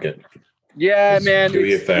 fuck it. Yeah, just man. Do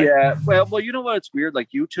your thing. Yeah. Well, you know what? It's weird. Like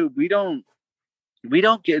YouTube, we don't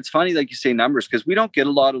get, it's funny, like you say, numbers, because we don't get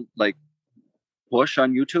a lot of like push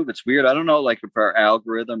on YouTube. It's weird. I don't know, like, if our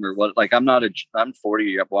algorithm or what. Like I'm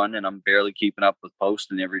 41 and I'm barely keeping up with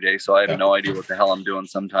posting every day, so I have no idea what the hell I'm doing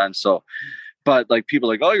sometimes. So But like people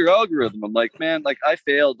are like, oh, your algorithm. I'm like, man, like I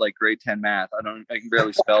failed like grade 10 math. I can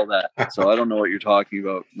barely spell that. So I don't know what you're talking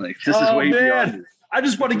about. Like this is way beyond me. I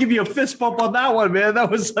just want to give you a fist bump on that one, man. That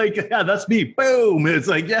was like, yeah, that's me. Boom. It's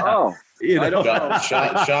like, yeah. Oh, I don't know.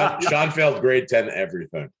 Sean failed grade 10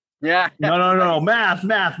 everything. Yeah. No.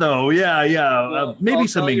 Math, though. Yeah. Well, Maybe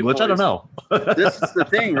some English. I don't know. This is the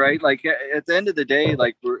thing, right? Like at the end of the day,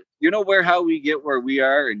 like how we get where we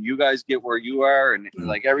are, and you guys get where you are, and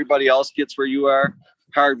like everybody else gets where you are.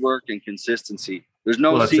 Hard work and consistency. There's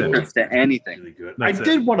no secrets to anything. Really good. I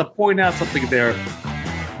did want to point out something there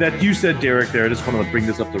that you said, Derek, there. I just wanted to bring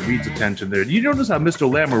this up to Reed's attention there. You notice how Mr.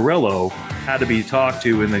 Lamorello had to be talked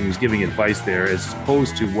to and then he was giving advice there as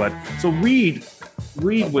opposed to what? So Reed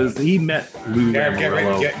he met Lou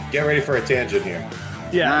Lamorello. Get ready for a tangent here.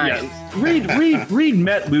 Nice. Yeah. Reed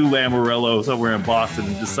met Lou Lamorello somewhere in Boston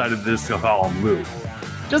and decided to call him Lou.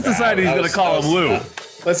 Just decided he's going to call him Lou.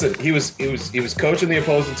 Listen, he was coaching the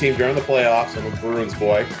opposing team during the playoffs. I'm a Bruins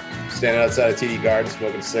boy, standing outside of TD Garden,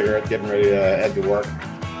 smoking a cigarette, getting ready to head to work.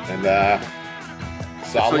 And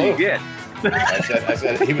saw Lou. You get. I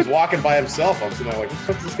said he was walking by himself. I'm sitting there like,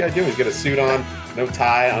 what's this guy doing? He's got a suit on, no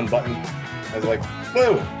tie, unbuttoned. I was like,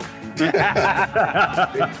 Lou.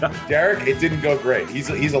 Derek, it didn't go great. He's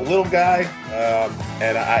a little guy,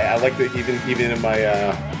 and I like that even in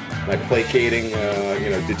my placating,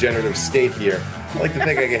 degenerative state here. I like to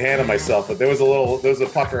think I can handle myself, but there was a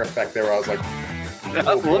pucker effect there where I was like,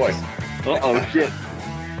 oh boy. Oh shit.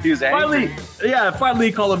 He was angry. Finally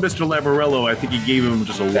he called him Mr. Lamorello. I think he gave him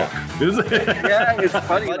just a look. Yeah, it's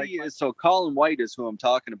funny. So Colin White is who I'm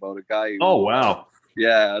talking about, a guy who, wow.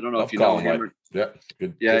 Yeah, I don't know if you know him. Yeah,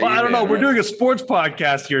 good. Yeah, well, I don't know. We're doing a sports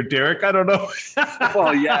podcast here, Derek. I don't know.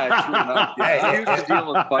 Well, yeah, he used to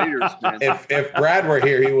deal with fighters, man. If Brad were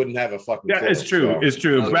here, he wouldn't have a fucking clue. Yeah, it's true. It's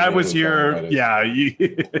true. If Brad was here,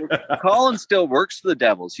 Colin still works for the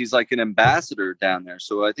Devils. He's like an ambassador down there.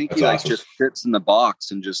 So I think he just sits in the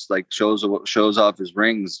box and just like shows off his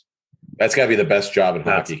rings. That's got to be the best job in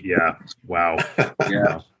hockey. Yeah. Wow.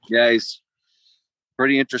 Yeah. He's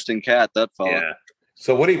pretty interesting cat, that fella. Yeah.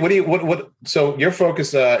 So so your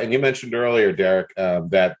focus, and you mentioned earlier, Derek,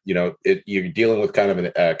 that, you're dealing with kind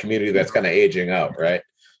of a community that's kind of aging out, right?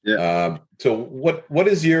 Yeah. So what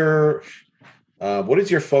is your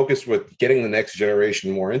focus with getting the next generation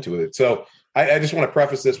more into it? So I just want to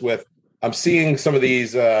preface this with, I'm seeing some of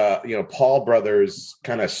these, Paul Brothers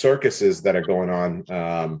kind of circuses that are going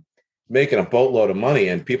on, making a boatload of money,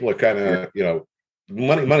 and people are kind of,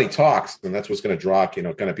 money talks, and that's what's going to draw, kind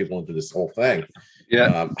of people into this whole thing.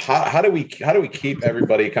 Yeah. How do we keep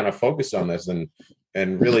everybody kind of focused on this and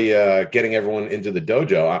really getting everyone into the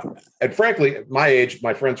dojo? And frankly, at my age,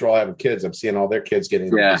 my friends are all having kids. I'm seeing all their kids getting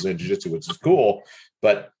into Brazilian Jiu-Jitsu, which is cool.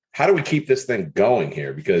 But how do we keep this thing going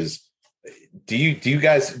here? Because do you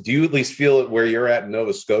at least feel it where you're at in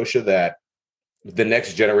Nova Scotia that the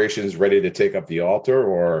next generation is ready to take up the altar,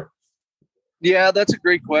 or? Yeah, that's a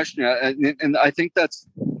great question. And I think that's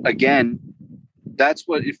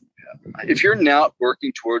what, if you're not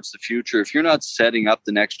working towards the future, if you're not setting up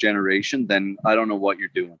the next generation, then I don't know what you're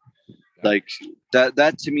doing. Like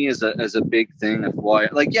that to me is a big thing of why,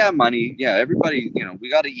 money. Yeah, everybody, we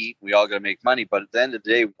got to eat. We all got to make money. But at the end of the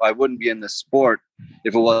day, I wouldn't be in this sport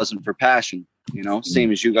if it wasn't for passion,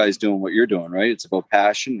 same as you guys doing what you're doing, right? It's about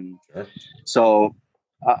passion. And so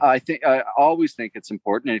I always think it's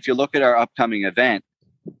important. And if you look at our upcoming event,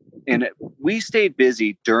 and we stayed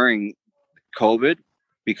busy during COVID,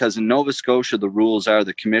 because in Nova Scotia, the rules are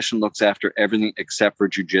the commission looks after everything except for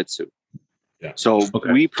jiu-jitsu. Yeah. So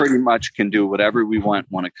we pretty much can do whatever we want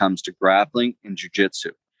when it comes to grappling and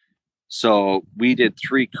jiu-jitsu. So we did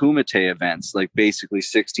 3 kumite events, like basically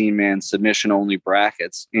 16-man submission-only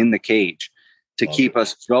brackets in the cage to keep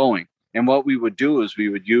us going. And what we would do is we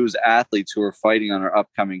would use athletes who are fighting on our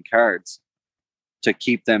upcoming cards to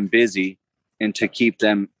keep them busy and to keep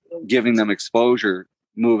them, giving them exposure,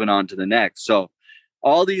 moving on to the next. So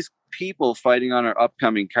all these people fighting on our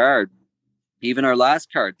upcoming card, even our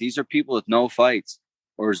last card, these are people with no fights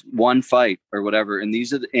or one fight or whatever. And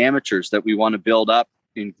these are the amateurs that we want to build up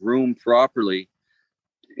and groom properly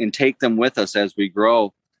and take them with us as we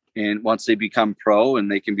grow. And once they become pro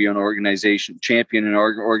and they can be an organization champion in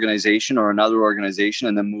our organization or another organization,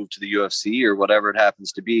 and then move to the UFC or whatever it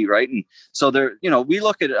happens to be. Right. And so we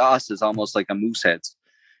look at us as almost like a Mooseheads.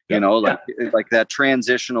 Like that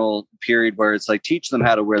transitional period where it's like, teach them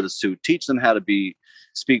how to wear the suit, teach them how to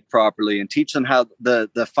speak properly, and teach them how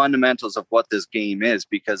the fundamentals of what this game is,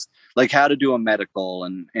 because like how to do a medical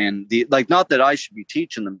and the, like, not that I should be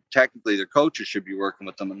teaching them, technically their coaches should be working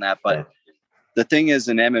with them on that, but the thing is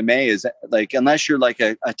in MMA is like, unless you're like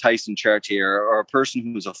a Tyson Chartier or a person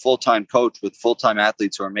who's a full-time coach with full-time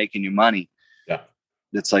athletes who are making you money. Yeah.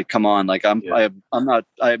 It's like, come on, like I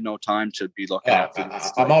have no time to be looking at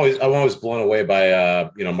this. I'm always blown away by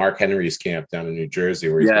Mark Henry's camp down in New Jersey,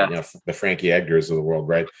 where he's got, the Frankie Edgars of the world,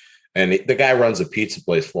 right? And the guy runs a pizza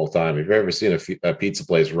place full time. If you've ever seen a pizza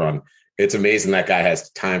place run, it's amazing that guy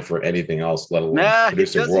has time for anything else, let alone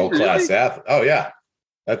producing world class athlete. Oh yeah,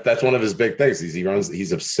 that's one of his big things.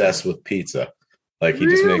 He's obsessed with pizza. Like he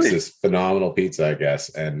just makes this phenomenal pizza, I guess,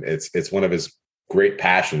 and it's one of his great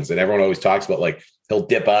passions. And everyone always talks about, like, he'll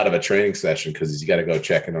dip out of a training session because he's got to go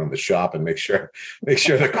check in on the shop and make sure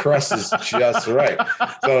the crust is just right.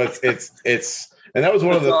 So it's and that was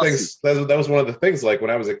one of the things. That was one of the things. Like when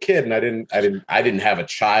I was a kid and I didn't have a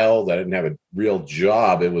child, I didn't have a real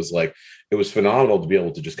job. It was phenomenal to be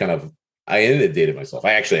able to just kind of. I inundated myself.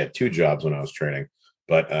 I actually had 2 jobs when I was training,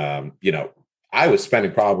 but I was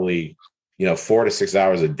spending probably 4 to 6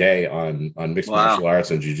 hours a day on mixed martial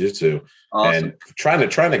arts and jiu-jitsu, and trying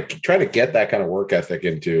to get that kind of work ethic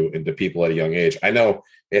into people at a young age. I know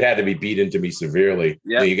it had to be beat into me severely.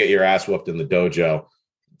 Yeah. You get your ass whooped in the dojo.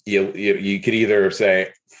 You could either say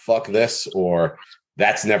fuck this or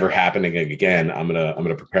that's never happening again. I'm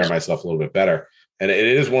gonna prepare myself a little bit better. And it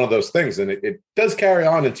is one of those things, and it does carry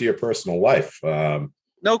on into your personal life.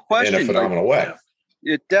 No question, in a phenomenal way.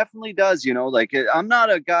 It definitely does. I'm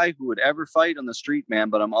not a guy who would ever fight on the street, man,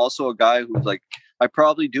 but I'm also a guy who's like, I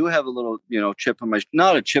probably do have a little, chip on my,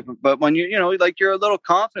 not a chip, but when you're a little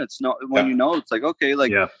confident, it's like, okay,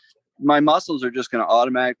 like my muscles are just going to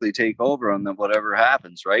automatically take over on whatever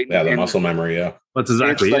happens. Right. Yeah. The muscle memory. Yeah. That's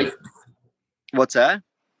exactly it. What's that?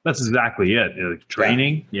 That's exactly it.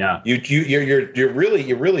 Training. Yeah. You're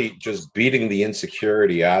really just beating the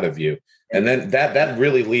insecurity out of you. And then that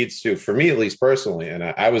really leads to, for me at least personally, and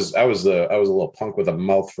I was a little punk with a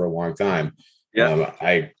mouth for a long time. Yeah,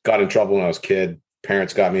 I got in trouble when I was a kid.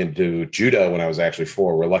 Parents got me into judo when I was actually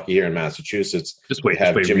 4. We're lucky here in Massachusetts. Just wait,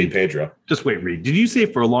 Jimmy Reed. Pedro. Just wait, Reed. Did you say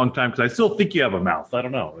for a long time? Because I still think you have a mouth. I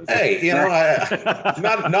don't know. Hey,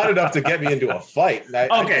 not enough to get me into a fight.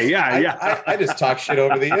 I just talk shit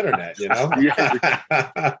over the internet.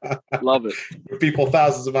 Yeah. Love it. People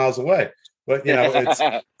thousands of miles away. But we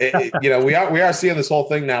are seeing this whole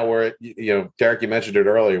thing now where Derek, you mentioned it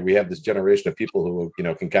earlier. We have this generation of people who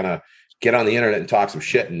can kind of get on the internet and talk some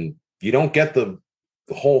shit, and you don't get the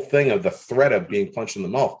whole thing of the threat of being punched in the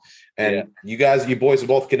mouth. And you boys are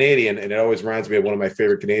both Canadian, and it always reminds me of one of my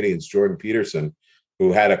favorite Canadians, Jordan Peterson,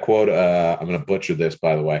 who had a quote. I'm going to butcher this,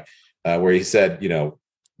 by the way, where he said,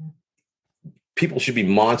 people should be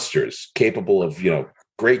monsters capable of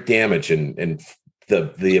great damage and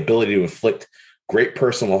the ability to inflict great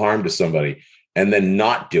personal harm to somebody and then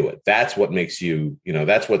not do it. That's what makes you,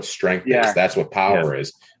 that's what strength is. That's what power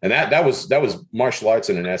is. And that was martial arts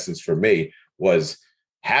in essence for me, was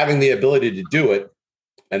having the ability to do it.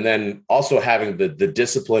 And then also having the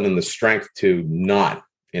discipline and the strength to not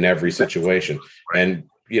in every situation. And,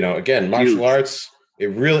 again, martial arts,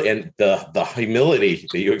 it really, and the humility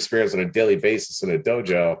that you experience on a daily basis in a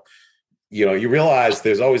dojo, you realize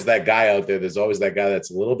there's always that guy out there. There's always that guy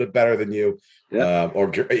that's a little bit better than you,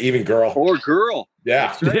 or even girl. Or girl.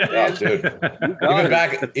 Yeah. Right, dude.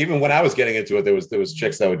 Even when I was getting into it, there was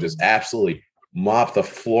chicks that would just absolutely mop the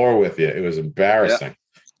floor with you. It was embarrassing.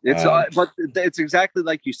 Yeah. But it's exactly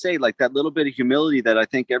like you say, like that little bit of humility that I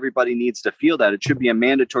think everybody needs to feel. That it should be a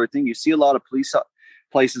mandatory thing. You see a lot of police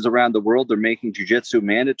places around the world, they're making jiu-jitsu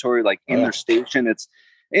mandatory, like in their station.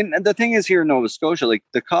 And the thing is, here in Nova Scotia, like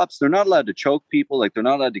the cops, they're not allowed to choke people. Like they're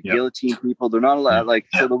not allowed to guillotine people. They're not allowed,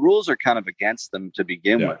 so the rules are kind of against them to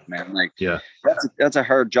begin with, man. Like, that's a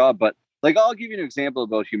hard job. But like, I'll give you an example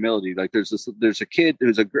about humility. Like there's a kid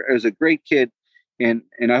who's a great kid. And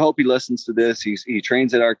I hope he listens to this. He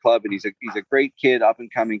trains at our club, and he's a great kid, up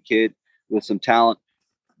and coming kid with some talent,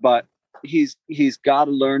 but he's got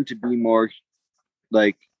to learn to be more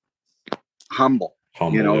like humble.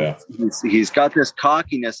 He's got this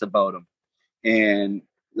cockiness about him, and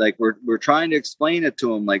like we're trying to explain it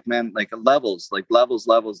to him, like, man, like levels, like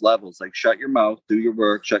shut your mouth, do your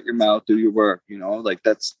work, shut your mouth, do your work, like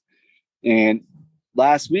that's. And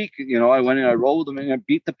last week, I went and I rolled him and I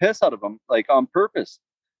beat the piss out of him, like on purpose,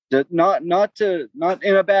 not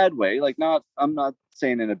in a bad way, like I'm not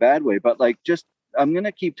saying in a bad way, but like just I'm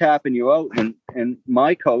gonna keep tapping you out, and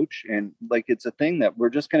my coach, and like it's a thing that we're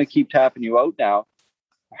just gonna keep tapping you out now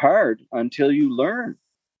hard until you learn,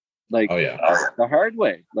 like the hard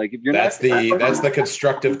way. Like if you're that's the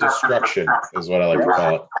constructive destruction is what I like to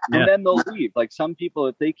call it. And then they'll leave. Like some people,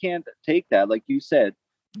 if they can't take that, like you said,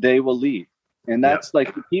 they will leave. And that's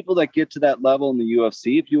like the people that get to that level in the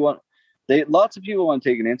UFC. If you want, lots of people want to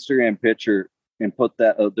take an Instagram picture and put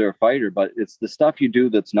that out there, a fighter, but it's the stuff you do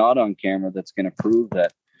that's not on camera that's going to prove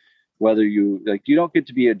that. Whether you don't get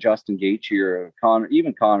to be a Justin Gaethje or a Conor,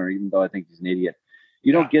 even though I think he's an idiot.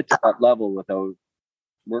 You don't get to that level without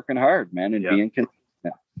working hard, man, and being consistent.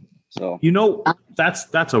 So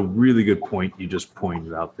that's a really good point you just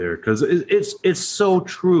pointed out there, because it's so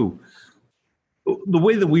true. The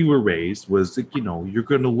way that we were raised was that you're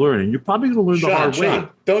going to learn, and you're probably going to learn the hard way.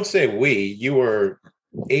 Don't say we. You were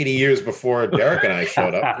 80 years before Derek and I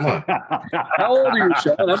showed up. Come on. How old are you,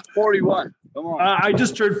 Sean? I'm 41. Come on. I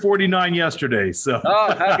just turned 49 yesterday. So.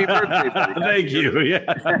 Oh, happy birthday, buddy. Thank you. Yeah.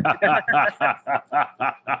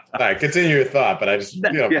 All right, continue your thought, but I just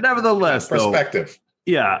nevertheless, perspective.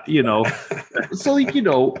 Yeah, so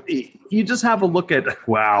you just have a look at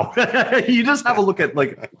you just have a look at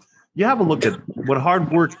what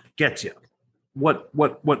hard work gets you, what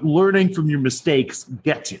learning from your mistakes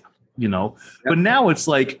gets you, But now it's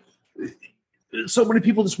like so many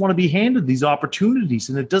people just want to be handed these opportunities,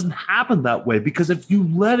 and it doesn't happen that way, because if you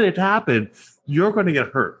let it happen, you're going to get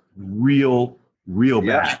hurt real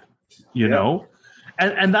bad, you know?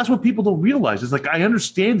 And that's what people don't realize. It's like, I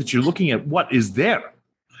understand that you're looking at what is there,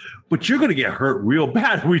 but you're going to get hurt real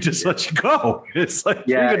bad if we just let you go. It's like,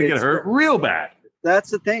 you're going to get hurt real bad. That's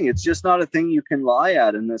the thing. It's just not a thing you can lie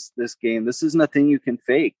at in this game. This isn't a thing you can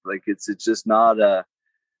fake. Like, it's just not a,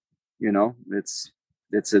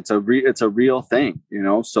 it's a real thing,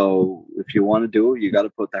 So if you want to do it, you got to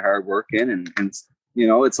put the hard work in, and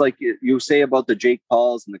it's like you say about the Jake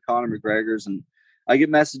Pauls and the Conor McGregors, and I get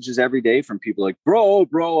messages every day from people like, bro,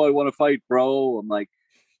 I want to fight, bro. I'm like,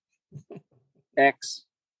 X,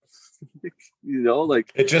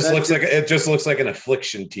 like it just looks like an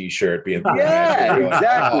affliction T-shirt being exactly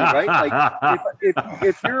right. Like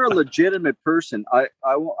if you're a legitimate person, I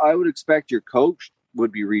would expect your coach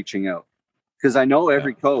would be reaching out, because I know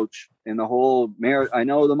every coach in the whole I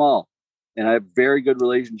know them all, and I have very good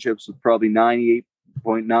relationships with probably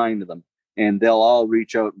 98.9 of them. And they'll all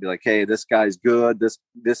reach out and be like, hey, this guy's good.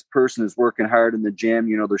 This person is working hard in the gym.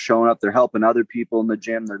 They're showing up. They're helping other people in the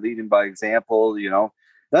gym. They're leading by example.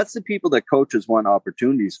 That's the people that coaches want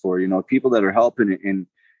opportunities for, people that are helping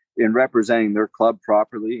in representing their club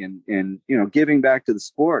properly and giving back to the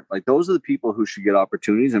sport. Like, those are the people who should get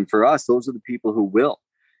opportunities. And for us, those are the people who will.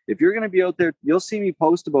 If you're going to be out there, you'll see me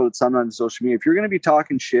post about it sometimes on social media. If you're going to be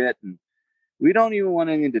talking shit, and we don't even want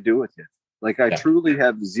anything to do with you. Like, I truly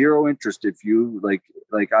have zero interest if you if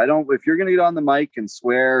you're going to get on the mic and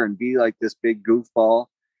swear and be like this big goofball,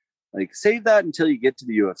 like, save that until you get to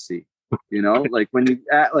the UFC, like when you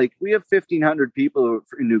we have 1,500 people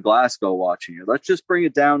in New Glasgow watching you. Let's just bring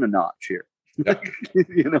it down a notch here. That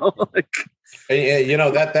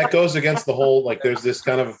goes against the whole, like, there's this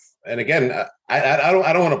kind of, and again, I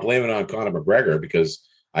don't want to blame it on Conor McGregor, because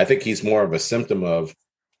I think he's more of a symptom of,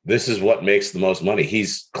 this is what makes the most money.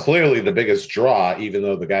 He's clearly the biggest draw, even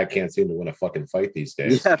though the guy can't seem to win a fucking fight these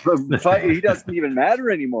days. Yeah, but he doesn't even matter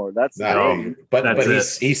anymore. That's the thing. But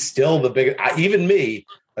he's still the biggest. Even me,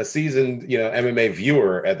 a seasoned MMA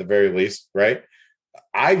viewer at the very least, right?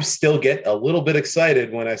 I still get a little bit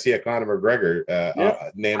excited when I see a Conor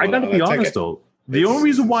McGregor name. I got to be honest though. The only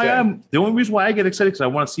reason why I get excited, because I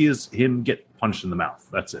want to see him get punched in the mouth.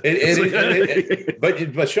 That's it.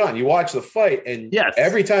 But Sean, you watch the fight, and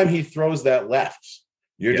every time he throws that left,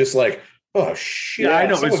 you're just like, oh shit! Yeah, I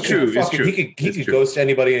know, it's true. It's true. He could ghost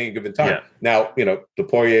anybody at any given time. Yeah. Now, the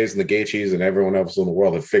Poiriers and the Gaethjes and everyone else in the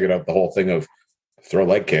world have figured out the whole thing of throw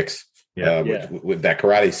leg kicks. With that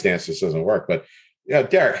karate stance, just doesn't work. But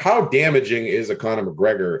Derek, how damaging is a Conor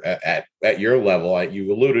McGregor at your level?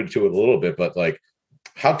 You alluded to it a little bit, but like,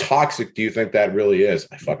 how toxic do you think that really is?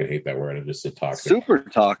 I fucking hate that word. I just said toxic. Super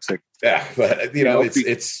toxic. Yeah, but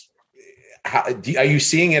it's. Are you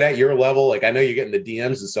seeing it at your level? Like, I know you're getting the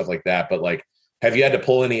DMs and stuff like that, but like, have you had to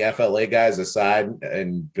pull any FLA guys aside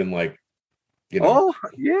and been like, Oh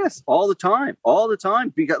yes, all the time.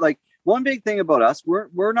 Because like, one big thing about us,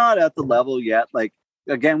 we're not at the level yet. Like,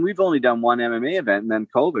 again, we've only done one MMA event and then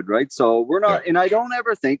COVID, right? So we're not, and I don't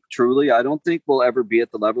ever think I don't think we'll ever be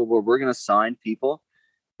at the level where we're going to sign people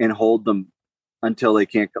and hold them until they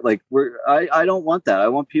can't. Like, I don't want that. I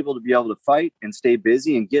want people to be able to fight and stay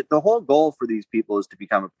busy and the whole goal for these people is to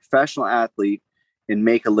become a professional athlete and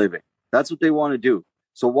make a living. That's what they want to do.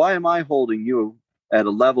 So why am I holding you at a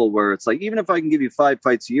level where it's like, even if I can give you 5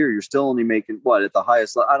 fights a year, you're still only making what at the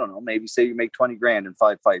highest, I don't know, maybe say you make 20 grand in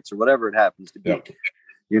 5 fights or whatever it happens to be,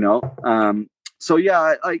 So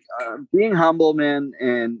yeah, being humble, man.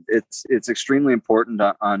 And it's extremely important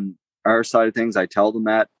on our side of things. I tell them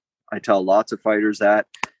that I tell lots of fighters that.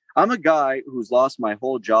 I'm a guy who's lost my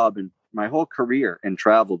whole job and my whole career in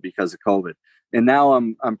travel because of COVID. And now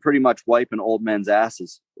I'm pretty much wiping old men's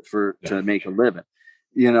asses to make a living,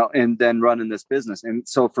 and then running this business. And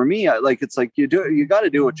so for me, it's like you got to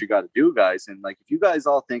do what you got to do, guys. And like, if you guys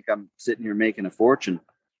all think I'm sitting here making a fortune,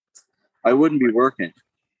 I wouldn't be working,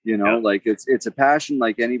 like it's a passion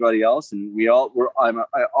like anybody else. And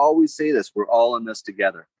I always say this, we're all in this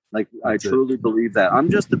together. Like, I truly believe that. I'm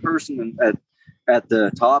just the person at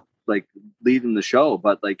the top, like leading the show,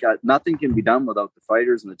 but like nothing can be done without the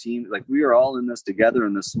fighters and the team. Like, we are all in this together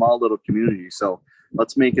in this small little community. So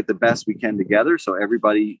let's make it the best we can together, so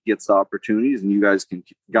everybody gets the opportunities, and you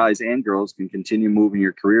guys and girls can continue moving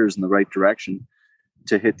your careers in the right direction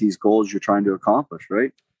to hit these goals you're trying to accomplish.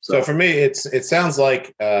 Right. So for me, it sounds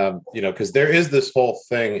like, because there is this whole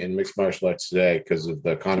thing in mixed martial arts today because of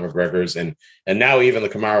the Conor McGregors and now even the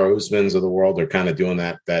Kamaru Usmans of the world are kind of doing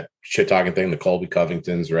that shit talking thing, the Colby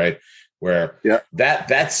Covingtons, right? Where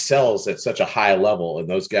that sells at such a high level, and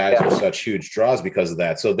those guys are such huge draws because of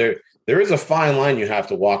that. So there is a fine line you have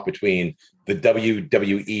to walk between the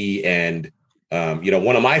WWE and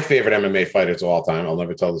one of my favorite MMA fighters of all time. I'll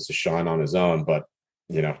never tell this to Sean on his own, but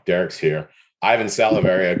Derek's here. Ivan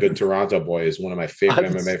Salaverry, a good Toronto boy, is one of my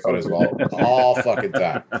favorite MMA fighters of all fucking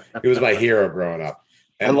time. He was my hero growing up.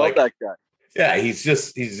 And I love that guy. Yeah, he's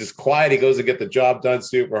just quiet. He goes to get the job done,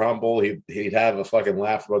 super humble. He'd have a fucking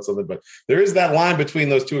laugh about something. But there is that line between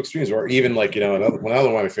those two extremes, or even like, another one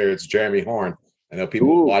of my favorites, Jeremy Horn. I know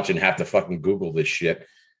people watching have to fucking Google this shit.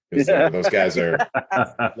 Those guys are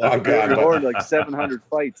long gone. Horn, like 700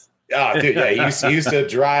 fights. Oh, dude, yeah. He used to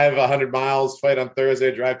drive 100 miles, fight on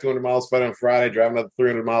Thursday, drive 200 miles, fight on Friday, drive another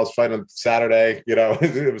 300 miles, fight on Saturday.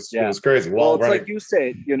 It was crazy. Well, it's like you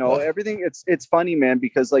said, everything. It's funny, man,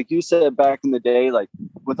 because like you said back in the day, like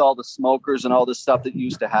with all the smokers and all this stuff that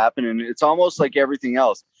used to happen, and it's almost like everything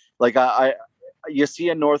else. Like you see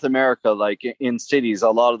in North America, like in cities, a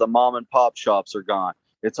lot of the mom and pop shops are gone.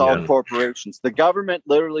 It's all corporations. The government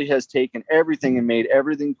literally has taken everything and made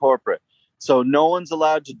everything corporate. So no one's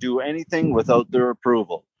allowed to do anything without their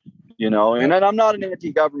approval, and I'm not an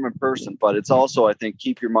anti-government person, but it's also, I think,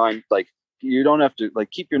 keep your mind, like, you don't have to, like,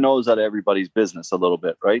 keep your nose out of everybody's business a little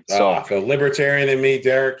bit. Right. So the libertarian in me,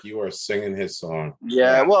 Derek, you are singing his song.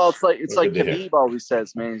 Yeah. Well, it's like Khabib always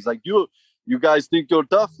says, man, he's like, you guys think you're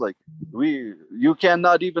tough. Like you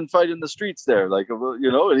cannot even fight in the streets there. Like,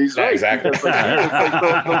 and he's right. Exactly. Because,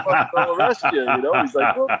 it's like, they'll arrest you, he's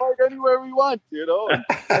like, we'll fight anywhere we want,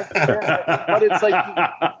 but it's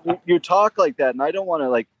like, you talk like that. And I don't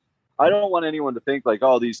want anyone to think like,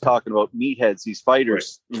 oh, these talking about meatheads, these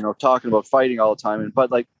fighters, talking about fighting all the time.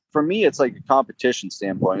 But like, for me, it's like a competition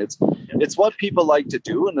standpoint. It's what people like to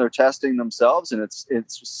do, and they're testing themselves, and it's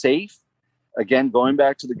safe. Again, going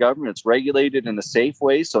back to the government, it's regulated in a safe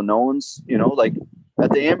way. So no one's, like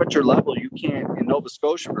at the amateur level, you can't, in Nova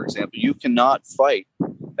Scotia, for example, you cannot fight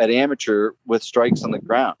at amateur with strikes on the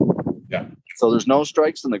ground. Yeah. So there's no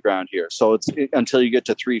strikes on the ground here. So it's until you get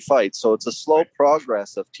to 3 fights. So it's a slow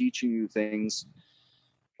progress of teaching you things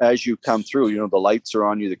as you come through. The lights are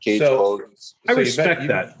on you, the cage closes. I respect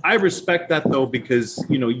that. I respect that, though, because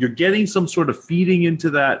you're getting some sort of feeding into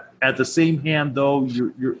that. At the same hand, though,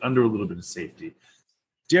 you're under a little bit of safety.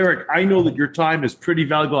 Derek, I know that your time is pretty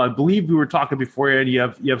valuable. I believe we were talking before, and you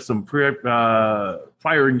have some prior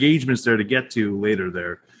engagements there to get to later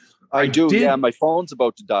there. I do. Yeah, my phone's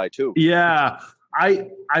about to die too. Yeah. I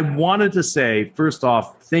wanted to say, first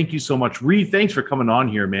off, thank you so much. Reed, thanks for coming on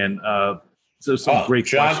here, man. So some great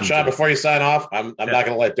questions. Sean, before you sign off, I'm not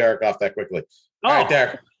going to let Derek off that quickly. All right,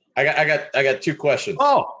 Derek, I got 2 questions.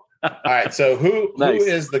 Oh, all right. So who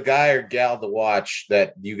is the guy or gal to watch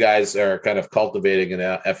that you guys are kind of cultivating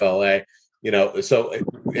in FLA? So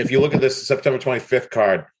if you look at this September 25th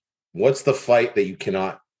card, what's the fight that you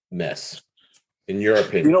cannot miss, in your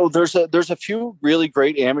opinion? There's a few really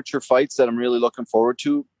great amateur fights that I'm really looking forward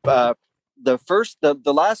to. The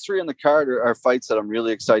last 3 on the card are fights that I'm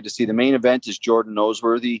really excited to see. The main event is Jordan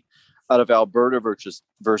Noseworthy out of Alberta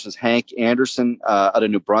versus Hank Anderson out of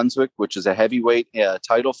New Brunswick, which is a heavyweight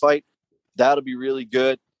title fight. That'll be really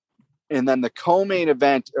good. And then the co-main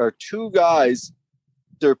event are 2 guys.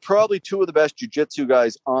 They're probably 2 of the best jiu-jitsu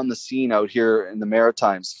guys on the scene out here in the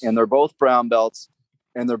Maritimes. And they're both brown belts.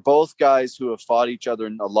 And they're both guys who have fought each other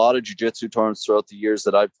in a lot of jiu-jitsu tournaments throughout the years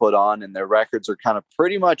that I've put on. And their records are kind of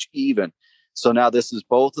pretty much even. So now this is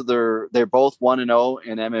they're both 1-0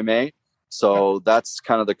 in MMA. So that's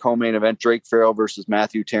kind of the co-main event. Drake Farrell versus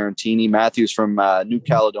Matthew Tarantini. Matthew's from New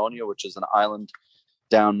Caledonia, which is an island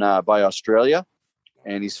down by Australia.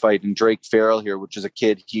 and he's fighting Drake Farrell here, which is a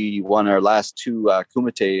kid. He won our last two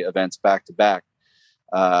Kumite events back to back,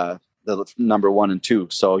 the number 1 and 2.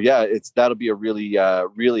 So yeah, that'll be a really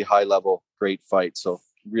really high level, great fight. So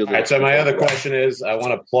really. All right. So my other question is, I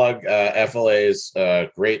want to plug FLA's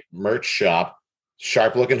great merch shop.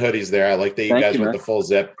 Sharp looking hoodies there. I like that you guys with the full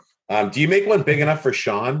zip. Do you make one big enough for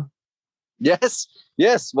Sean?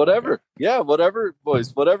 Yes, whatever. Yeah, whatever,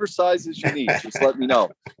 boys. Whatever sizes you need, just let me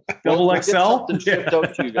know. Double XL? Something shipped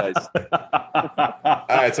out to you guys.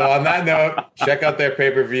 All right, so on that note, check out their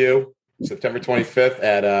pay-per-view, September 25th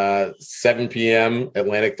at 7 p.m.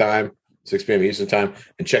 Atlantic time, 6 p.m. Eastern time,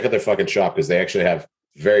 and check out their fucking shop because they actually have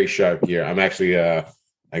very sharp gear. I'm actually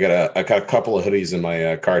I got a couple of hoodies in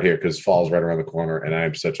my cart here because fall's right around the corner, and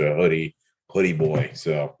I'm such a hoodie boy.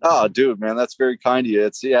 So, oh, dude, man, that's very kind of you.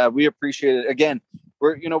 We appreciate it. Again,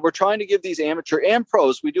 we're trying to give these amateur and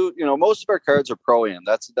pros. We do, most of our cards are pro am.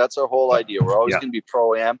 That's our whole idea. We're always going to be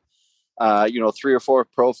pro am. 3 or 4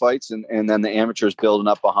 pro fights, and then the amateurs building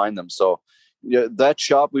up behind them. So, that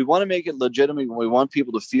shop, we want to make it legitimate. We want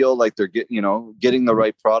people to feel like they're getting the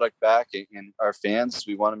right product back, and our fans,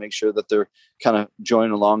 we want to make sure that they're kind of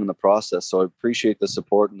joining along in the process. So I appreciate the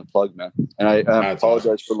support and the plug, man. And I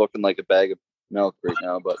apologize for looking like a bag of milk right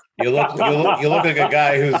now, but you look like a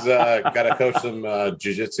guy who's got to coach some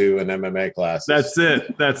jiu-jitsu and MMA classes.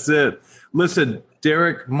 That's it. Listen,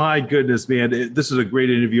 Derek, my goodness, man, this is a great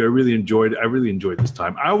interview. I really enjoyed this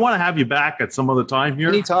time. I want to have you back at some other time here.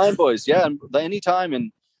 Anytime, boys. Yeah, anytime.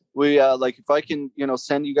 And we if I can,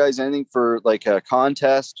 send you guys anything for like a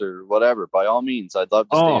contest or whatever, by all means, I'd love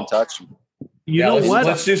to stay in touch. You know what?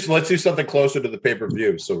 Let's do something closer to the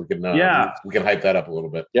pay-per-view so we can we can hype that up a little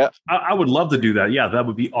bit. Yeah, I would love to do that. Yeah, that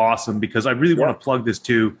would be awesome because I really want to plug this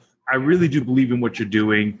too. I really do believe in what you're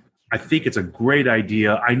doing. I think it's a great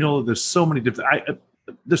idea. I know there's so many different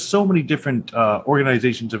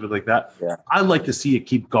organizations of it like that. Yeah. I'd like to see it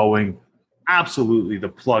keep going. Absolutely, the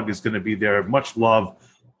plug is going to be there. Much love,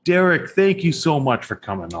 Derek. Thank you so much for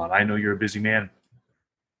coming on. I know you're a busy man.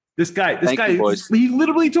 This guy, he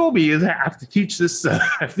literally told me I have to teach this. I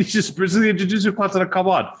have to teach this Brazilian Jiu-Jitsu class to come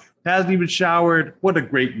on. Hasn't even showered. What a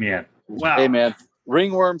great man! Wow. Hey, man.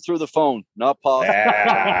 Ringworm through the phone, not pause.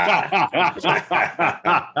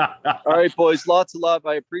 All right, boys. Lots of love.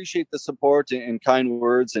 I appreciate the support and kind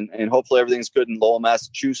words, and hopefully everything's good in Lowell,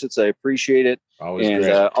 Massachusetts. I appreciate it. Always and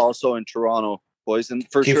great. Also in Toronto, boys. And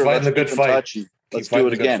for keep sure, fighting the good fight. Let's do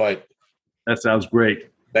it again. Fight. That sounds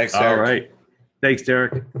great. Thanks, Derek. All right. Thanks,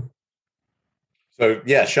 Derek. So,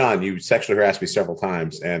 yeah, Sean, you sexually harassed me several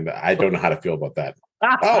times, and I don't know how to feel about that.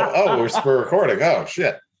 We're recording. Oh,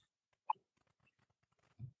 shit.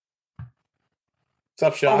 What's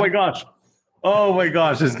up, Sean? Oh, my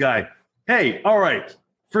gosh, this guy. Hey, all right.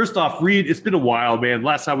 First off, Reed, it's been a while, man.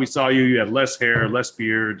 Last time we saw you, you had less hair, less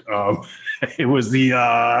beard. It was the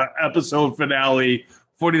episode finale,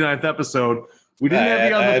 49th episode. We didn't have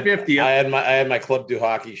you on the 50th. I had my Club Du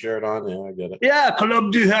Hockey shirt on. Yeah, I get it. Yeah,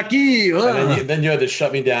 Club Du Hockey. And then you had to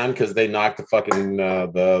shut me down because they knocked the fucking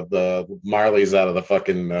the Marlies out of the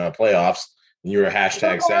fucking playoffs. And you were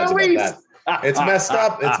hashtag sad about that. It's messed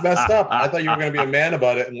up. I thought you were going to be a man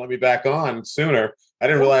about it and let me back on sooner. I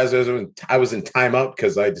didn't realize I was in timeout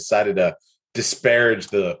because I decided to disparage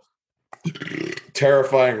the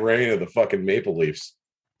terrifying reign of the fucking Maple Leafs.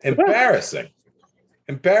 Embarrassing.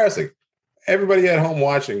 Everybody at home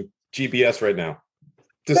watching GBS right now.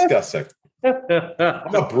 Disgusting.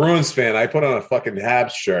 I'm a Bruins fan. I put on a fucking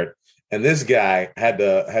Habs shirt, and this guy had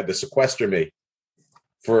to sequester me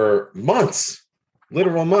for months,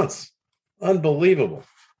 literal months. Unbelievable.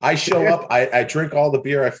 I show up. I drink all the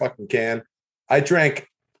beer I fucking can. I drank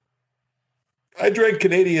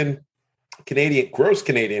Canadian gross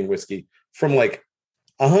Canadian whiskey from like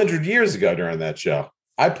 100 years ago during that show.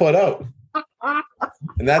 I put out.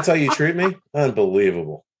 And that's how you treat me?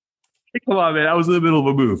 Unbelievable. Come on, man. I was in the middle of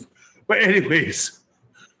a move. But anyways,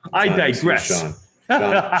 I digress.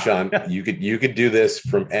 Sean, you could do this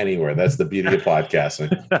from anywhere. That's the beauty of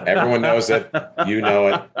podcasting. Everyone knows it. You know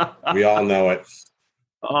it. We all know it.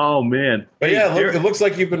 Oh, man. But yeah, it looks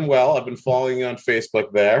like you've been well. I've been following you on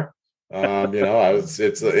Facebook there.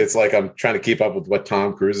 It's like I'm trying to keep up with what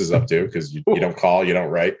Tom Cruise is up to because you don't call, you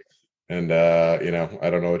don't write. And, I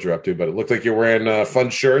don't know what you're up to, but it looked like you're wearing fun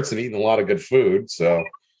shirts and eating a lot of good food. So,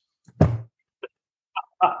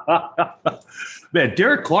 man,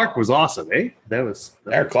 Derek Clark was awesome, eh?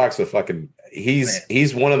 Derek Clark's a fucking.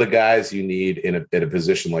 He's one of the guys you need in a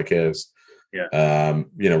position like his. Yeah.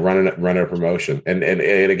 Running a promotion, and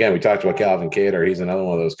again, we talked about Calvin Cater. He's another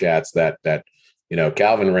one of those cats that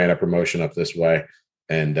Calvin ran a promotion up this way,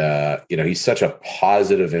 And he's such a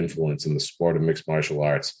positive influence in the sport of mixed martial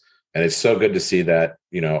arts. And it's so good to see that,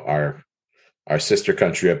 our sister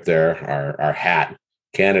country up there, our hat,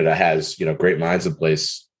 Canada, has, great minds in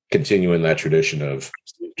place, continuing that tradition of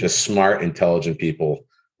just smart, intelligent people,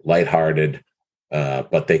 lighthearted,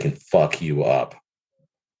 but they can fuck you up.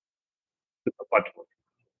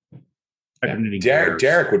 Yeah.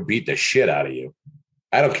 Derek would beat the shit out of you.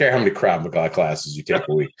 I don't care how many Krav Maga classes you take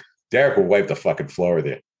a week. Derek will wipe the fucking floor with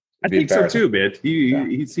you. I think so too, man.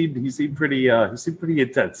 He seemed pretty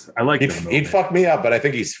intense. I like him. He'd fuck me up, but I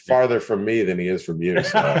think he's farther from me than he is from you.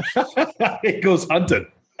 So. It goes hunting.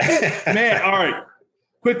 Man, all right.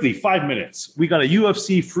 Quickly, 5 minutes. We got a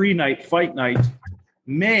UFC fight night.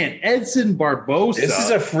 Man, Edson Barboza. This is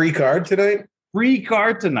a free card tonight? Free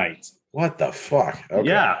card tonight. What the fuck? Okay.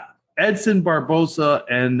 Yeah. Edson Barboza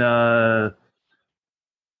and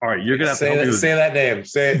all right, you're gonna have to say that name.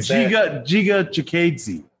 Say it. Giga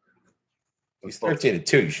Chikadze. He's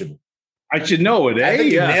 13-2. You should. I should know it. I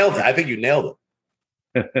think you nailed it. I think you nailed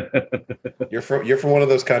it. You're from one of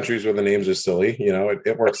those countries where the names are silly.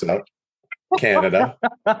 It works out. Canada.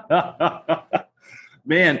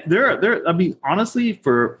 Man, there. I mean, honestly,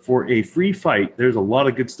 for a free fight, there's a lot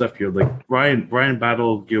of good stuff here. Like Brian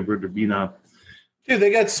Battle, Gilbert Urbina. Dude,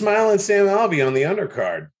 they got Smile and Sam Alvey on the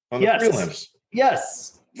undercard on the prelims.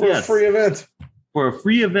 Yes. For a free event. For a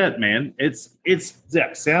free event, man. It's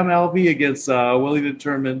Sam Alvey against Willie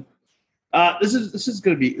Determined. This is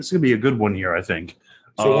gonna be a good one here, I think.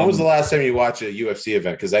 So when was the last time you watched a UFC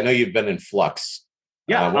event? Because I know you've been in flux.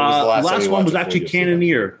 Yeah, when was the last one was actually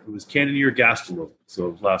Cannonier. It was Cannonier Gastelum. So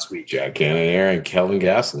it was last week. Jack Cannonier and Kelvin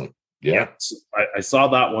Gastelum. Yeah. So I saw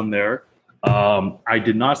that one there. I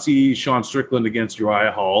did not see Sean Strickland against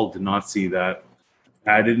Uriah Hall. Did not see that.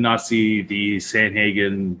 I did not see the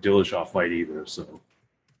Sanhagen Dillashaw fight either. So, all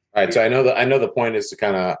right. So I know the point is to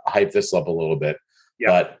kind of hype this up a little bit. Yeah.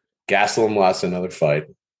 But Gastelum lost another fight.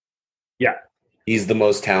 Yeah. He's the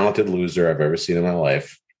most talented loser I've ever seen in my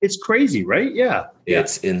life. It's crazy, right? Yeah.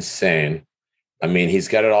 It's insane. I mean, he's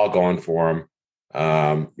got it all going for him.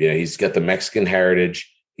 He's got the Mexican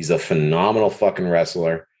heritage. He's a phenomenal fucking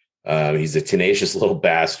wrestler. He's a tenacious little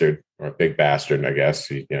bastard, or a big bastard, I guess.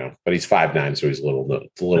 But he's 5'9", so he's a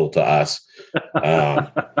little to us.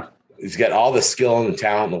 He's got all the skill and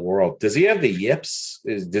talent in the world. Does he have the yips?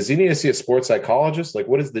 Does he need to see a sports psychologist? Like,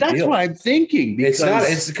 what is the deal? That's what I'm thinking. It's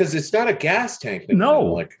because it's not a gas tank thing.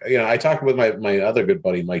 No. I talked with my other good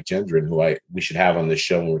buddy, Mike Gendron, who we should have on this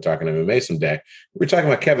show when we're talking MMA someday. We were talking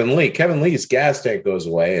about Kevin Lee. Kevin Lee's gas tank goes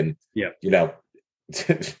away, and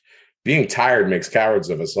being tired makes cowards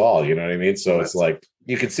of us all. You know what I mean? So it's like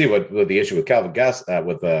you can see what the issue with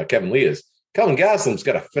Kevin Lee is. Kevin Gastelum's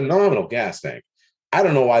got a phenomenal gas tank. I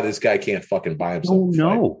don't know why this guy can't fucking buy himself. Oh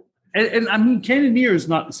no! And I mean, Cannonier is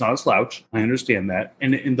not a slouch. I understand that.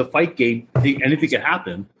 And in the fight game, anything can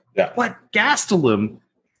happen. Yeah. But Gastelum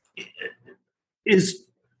is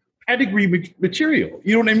pedigree material.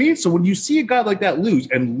 You know what I mean? So when you see a guy like that lose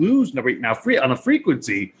now free on a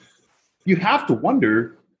frequency, you have to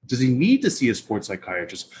wonder. Does he need to see a sports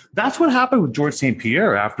psychiatrist? That's what happened with George St.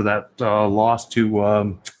 Pierre after that loss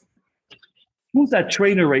to who's that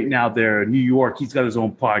trainer right now there in New York? He's got his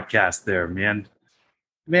own podcast there, man.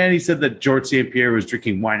 Man, he said that George St. Pierre was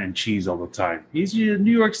drinking wine and cheese all the time. He's a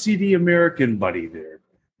New York City American buddy there.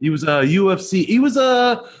 He was a UFC. He was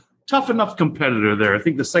a tough enough competitor there. I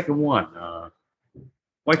think the second one.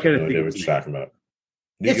 Why can't I think of what you're talking about?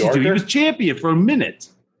 Yes, he was champion for a minute.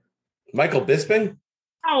 Michael Bisping?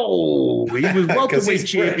 Oh, he was welterweight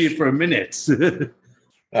champion for a minute.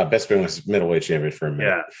 Bisping was middleweight champion for a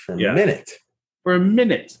minute. A minute. For a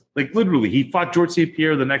minute. Like literally, he fought George St.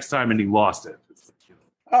 Pierre the next time and he lost it.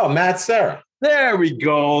 Oh, Matt Serra. There we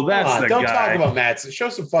go. That's the don't guy. Don't talk about Matt. Show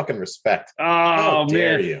some fucking respect. Oh, How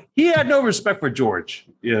dare man. you? He had no respect for George.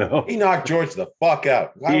 He knocked George the fuck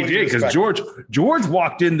out. He did, because George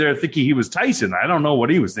walked in there thinking he was Tyson. I don't know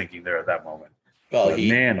what he was thinking there at that moment. Well,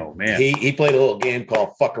 man, oh man. He played a little game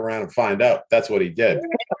called "Fuck Around and Find Out." That's what he did.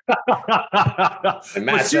 And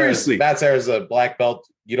Matt Serra's a black belt.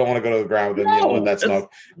 You don't want to go to the ground with him. You don't want that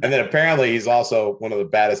smoke. And then apparently he's also one of the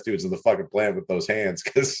baddest dudes in the fucking planet with those hands.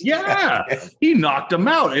 He knocked him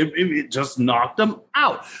out. It just knocked him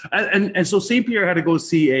out. And so St. Pierre had to go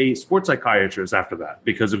see a sports psychiatrist after that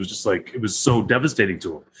because it was just like it was so devastating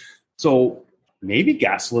to him. So maybe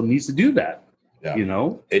Gastelum needs to do that. Yeah.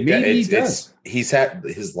 Maybe he does. He's had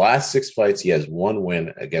his last 6 fights. He has 1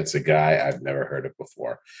 win against a guy I've never heard of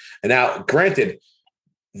before. And now, granted,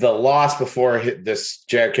 the loss before this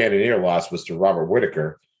Jared Cannonier loss was to Robert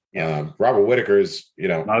Whittaker. Robert Whittaker is,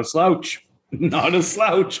 not a slouch. Not a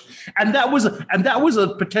slouch. And that was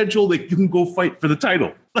a potential that you can go fight for the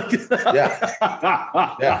title.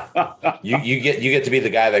 Yeah. You get to be the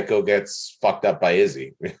guy that gets fucked up by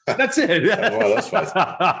Izzy. That's it. One of those fights.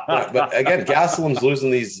 But again, Gastelum's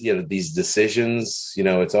losing these decisions.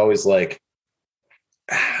 It's always like,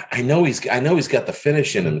 I know he's got the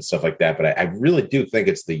finish in him and stuff like that, but I really do think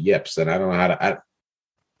it's the yips, and I don't know how to.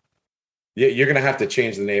 You're gonna have to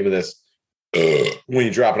change the name of this when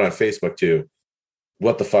you drop it on Facebook too.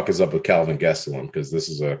 What the fuck is up with Calvin Gastelum? Because this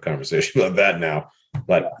is a conversation about that now.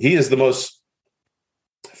 But he is the most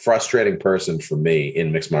frustrating person for me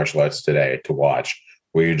in mixed martial arts today to watch,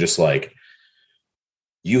 where you're just like,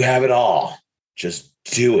 you have it all, just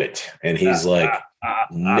do it, and he's like,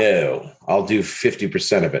 no, I'll do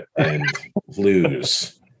 50% of it and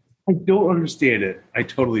lose. I don't understand it. I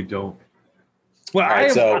totally don't. Well, all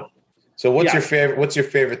right, so what's your favorite? What's your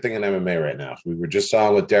favorite thing in MMA right now? We were just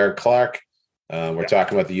on with Derek Clark. We're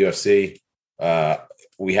talking about the UFC.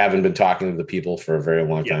 We haven't been talking to the people for a very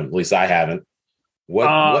long time. At least I haven't.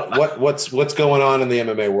 What's going on in the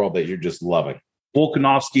MMA world that you're just loving?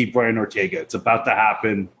 Volkanovski, Brian Ortega. It's about to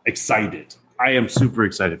happen. Excited. I am super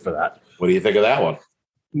excited for that. What do you think of that one?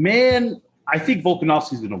 Man, I think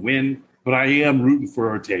Volkanovski's going to win, but I am rooting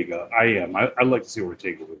for Ortega. I am. I'd like to see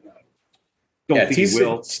Ortega win that. Don't think he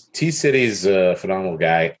will. T-City's a phenomenal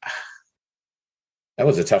guy. That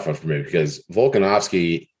was a tough one for me because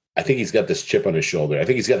Volkanovski, I think he's got this chip on his shoulder. I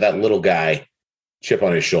think he's got that little guy chip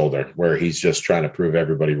on his shoulder where he's just trying to prove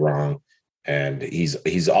everybody wrong. And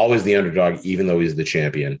he's always the underdog, even though he's the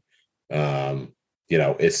champion.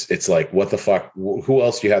 It's like, what the fuck? Who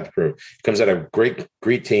else do you have to prove? He comes out of a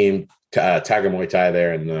great team, Tiger Muay Thai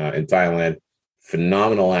there in Thailand.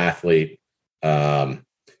 Phenomenal athlete.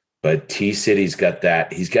 But T-City's got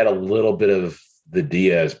that. He's got a little bit of the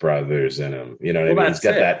Diaz brothers in him. You know what I mean? He's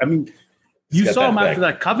got that. I mean, you saw him after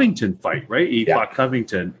that Covington fight, right? He fought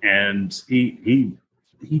Covington, and he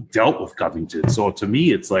dealt with Covington. So to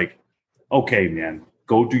me, it's like, okay, man,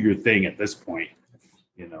 go do your thing at this point,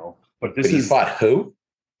 But he fought who?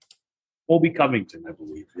 Colby Covington, I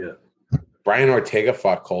believe. Yeah. Brian Ortega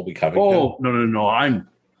fought Colby Covington. Oh, no. I'm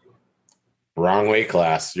wrong weight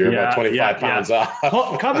class. You're about 25 pounds off.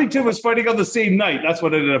 Covington was fighting on the same night. That's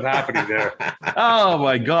what ended up happening there. Oh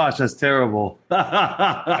my gosh, that's terrible.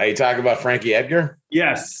 Are you talking about Frankie Edgar?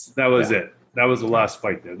 Yes, that was it. That was the last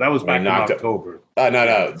fight there. That was back in October.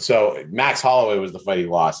 No. So Max Holloway was the fight he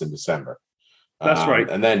lost in December. That's right.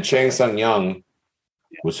 And then Chang Sung Young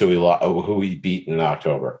was who he beat in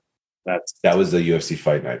October. That was the UFC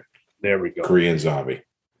fight night. There we go. Korean Zombie.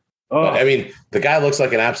 Oh. But, I mean, the guy looks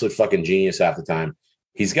like an absolute fucking genius half the time.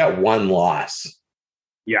 He's got one loss.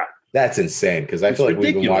 Yeah. That's insane because I feel like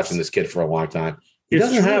we've been watching this kid for a long time. He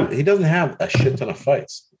doesn't have a shit ton of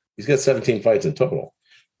fights. He's got 17 fights in total,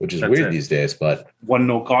 which is weird these days, but one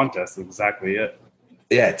no contest, exactly it.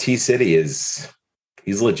 Yeah, T-City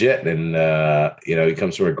he's legit, and he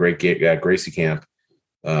comes from a great Gracie camp.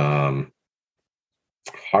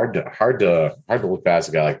 Hard to look past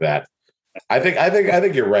a guy like that. I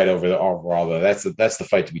think you're right overall though. That's the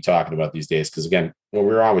fight to be talking about these days. Because again, when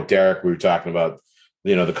we were on with Derek, we were talking about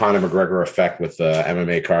the Conor McGregor effect with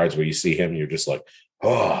MMA cards, where you see him and you're just like,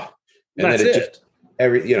 oh, and that's then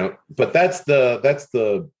it. But that's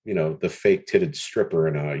the the fake titted stripper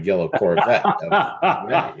in a yellow Corvette. You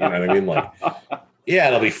know what I mean? Like, yeah,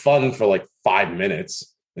 it'll be fun for like 5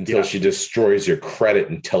 minutes until she destroys your credit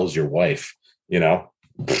and tells your wife.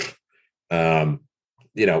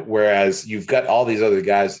 Whereas you've got all these other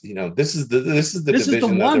guys. This is the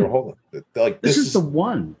division that they were holding. Like this is the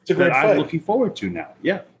one that I'm looking forward to now.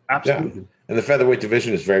 Yeah, absolutely. Yeah. And the featherweight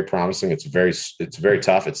division is very promising. It's very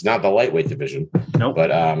tough. It's not the lightweight division,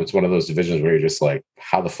 but it's one of those divisions where you're just like,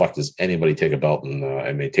 how the fuck does anybody take a belt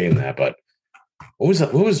and maintain that? But what was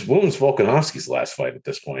Volkanovski's last fight at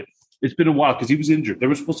this point? It's been a while because he was injured. They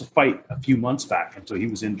were supposed to fight a few months back until he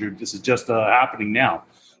was injured. This is just happening now.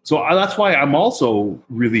 So that's why I'm also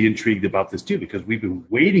really intrigued about this too, because we've been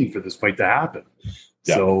waiting for this fight to happen.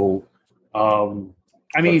 Yeah. So,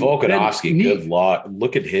 Volkanovski, good luck.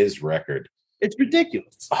 Look at his record. It's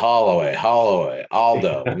ridiculous. Holloway,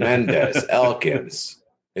 Aldo, Mendez, Elkins.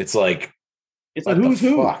 It's like it's a who's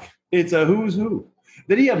who. It's a who's who.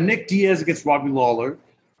 Then you have Nick Diaz against Robbie Lawler.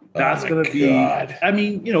 That's going to be. I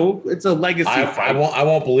mean, it's a legacy fight. I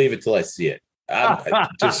won't believe it till I see it.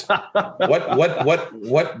 Just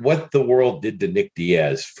what the world did to Nick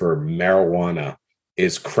Diaz for marijuana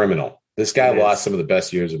is criminal. This guy lost some of the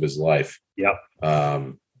best years of his life. Yep.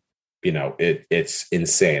 It's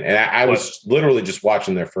insane. And I was literally just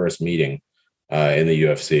watching their first meeting in the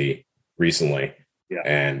UFC recently, Yeah.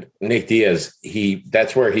 And Nick Diaz,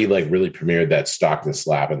 that's where he like really premiered that Stockton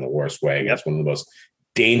slap in the worst way against one of the most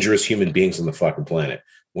dangerous human beings on the fucking planet.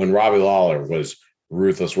 When Robbie Lawler was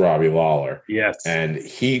ruthless Robbie Lawler. Yes. And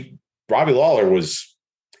Robbie Lawler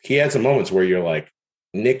he had some moments where you're like,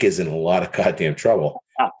 Nick is in a lot of goddamn trouble.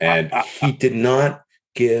 And he did not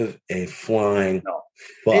give a flying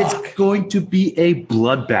fuck. It's going to be a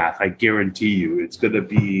bloodbath, I guarantee you. It's going to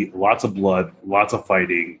be lots of blood, lots of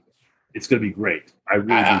fighting. It's going to be great.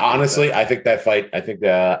 Honestly, I think that fight. I think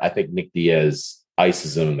Nick Diaz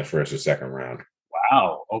ices him in the first or second round.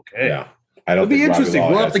 Wow. Okay. Yeah, I don't. It'll be interesting.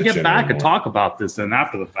 We'll have to get back anymore. and talk about this then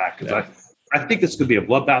after the fact because I think it's going to be a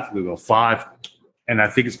bloodbath. We'll go 5, and I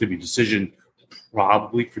think it's going to be a decision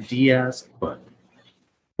probably for Diaz. But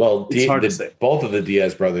it's hard to say. Both of the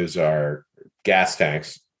Diaz brothers are gas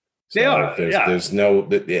tanks. They are. There's no.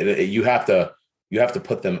 You have to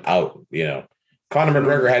put them out. You know. Conor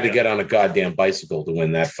McGregor had to get on a goddamn bicycle to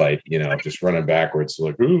win that fight, just running backwards,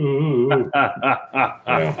 like,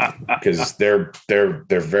 because they're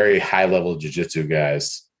very high level jiu-jitsu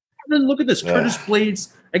guys. And then look at this, Curtis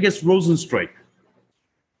Blades against Rosenstrike.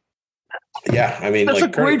 Yeah, I mean, that's a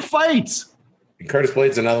great fight. Curtis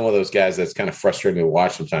Blades is another one of those guys that's kind of frustrating to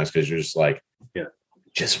watch sometimes because you're just like,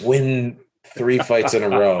 just win 3 fights in a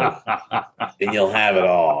row, and you'll have it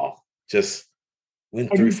all. Just. Win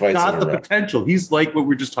 3 fights in a row. He's got the potential. He's like what we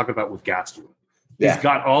were just talking about with Gastelum. Yeah. He's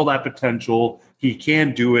got all that potential. He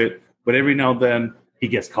can do it, but every now and then he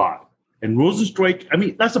gets caught. And Rosenstrike, I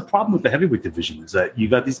mean, that's the problem with the heavyweight division is that you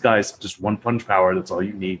got these guys, just one punch power. That's all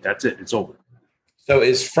you need. That's it. It's over. So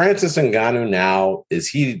is Francis Ngannou now, is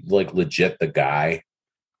he like legit the guy?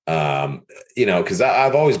 Because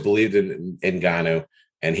I've always believed in Ngannou,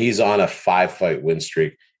 and he's on a 5-fight win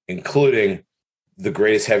streak, including the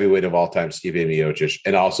greatest heavyweight of all time, Stipe Miocic,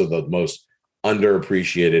 and also the most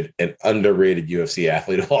underappreciated and underrated UFC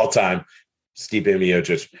athlete of all time, Stipe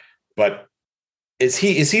Miocic. But is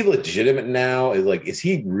he legitimate now? Is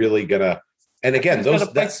he really gonna? And again, he's got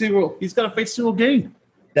to fight Cyril Gane.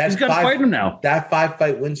 He's got to fight him now. That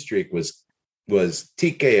 5-fight win streak was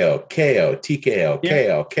TKO, KO, TKO,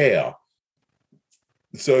 KO, KO.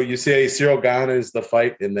 So you say Cyril Gane is the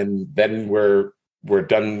fight, and then we're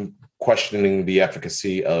done questioning the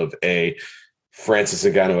efficacy of a Francis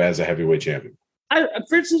Ngannou as a heavyweight champion.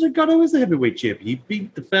 Francis Ngannou is the heavyweight champion. He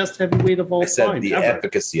beat the best heavyweight of all time. The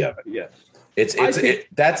efficacy of it. Yeah,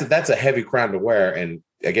 that's a heavy crown to wear. And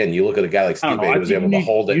again, you look at a guy like Stipe who was able to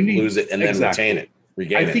hold it, lose it, and then retain it.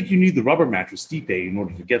 I think you need the rubber match with Stipe in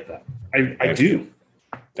order to get that. I do.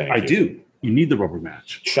 I do. You need the rubber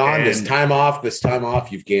match. Sean, this time off,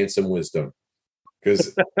 you've gained some wisdom.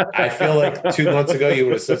 Because I feel like 2 months ago you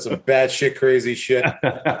would have said some bad shit, crazy shit,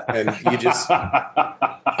 and you just.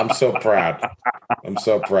 I'm so proud.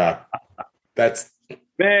 That's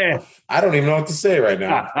man. I don't even know what to say right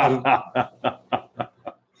now.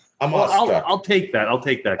 I'll take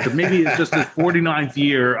that. Because maybe it's just his 49th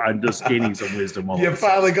year. I'm just gaining some wisdom. You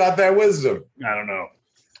finally got that wisdom. I don't know.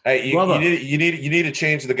 Hey, you need to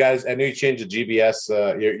change the guys. I know you changed the GBS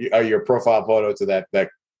your profile photo to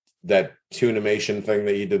that tunimation thing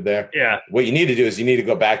that you did there. Yeah. What you need to do is you need to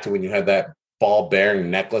go back to when you had that ball bearing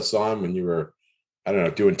necklace on when you were, I don't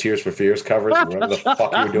know, doing Tears for Fears covers or whatever the fuck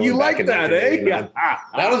you were doing. You back like in that, eh?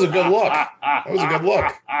 That was a good look.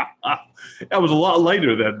 That was a lot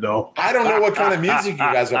later then, though. I don't know what kind of music you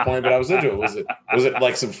guys were playing, but I was into it. Was it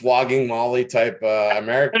like some Flogging Molly type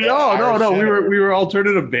American? No. We were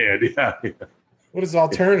alternative band. Yeah. What does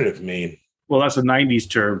alternative mean? Well, that's a 90s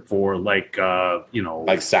term for like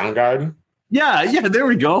Soundgarden? Yeah, there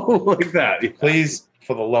we go. Like that. Yeah. Please,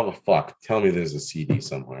 for the love of fuck, tell me there's a CD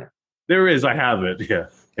somewhere. There is. I have it. Yeah.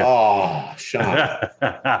 Oh, Sean.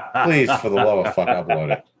 Please, for the love of fuck,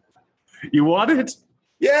 upload it. You want it?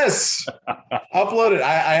 Yes. Upload it.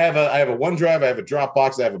 I have a OneDrive, I have a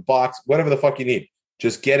Dropbox, I have a box, whatever the fuck you need.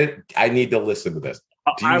 Just get it. I need to listen to this.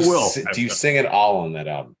 I will. Do you sing it all on that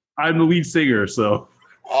album? I'm the lead singer, so.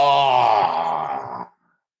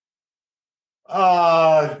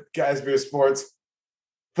 Guys Beer Sports.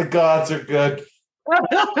 The gods are good.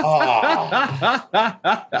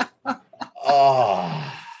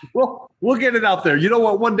 Well, we'll get it out there. You know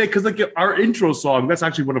what? One day, because like our intro song, that's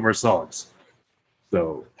actually one of our songs.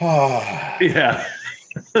 So, yeah.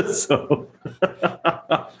 So,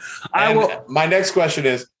 my next question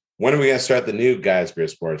is, when are we going to start the new Guys Beer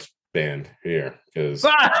Sports band here? Because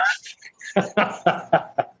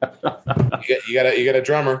you got a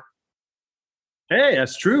drummer. Hey,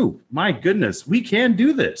 that's true. My goodness, we can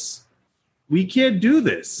do this. We can do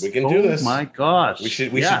this. We can do this. Oh my gosh. We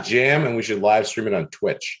should jam and we should live stream it on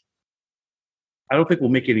Twitch. I don't think we'll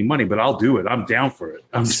make any money, but I'll do it. I'm down for it.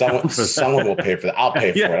 Someone will pay for that. I'll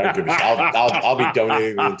pay for it. I don't give a shit. I'll be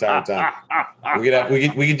donating the entire time.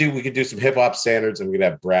 We could do some hip hop standards, and we could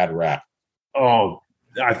have Brad rap. Oh,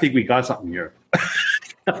 I think we got something here.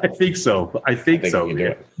 I think so. I think so.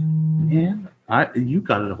 Man, you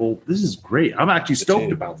got it a whole. This is great. I'm actually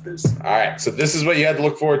stoked about this. All right, so this is what you had to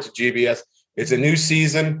look forward to, GBS. It's a new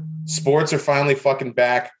season. Sports are finally fucking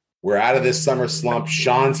back. We're out of this summer slump.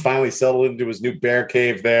 Sean's finally settled into his new bear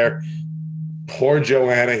cave there. Poor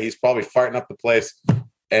Joanna. He's probably farting up the place.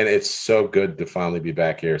 And it's so good to finally be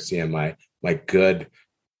back here seeing my good,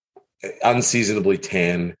 unseasonably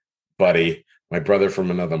tan buddy, my brother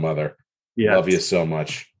from another mother. Yeah. Love you so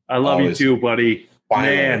much. I love you too, buddy.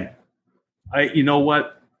 Finally. Man, you know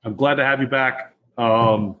what? I'm glad to have you back.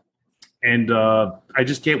 I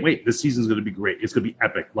just can't wait. This season's going to be great. It's going to be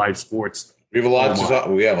epic. Live sports. We have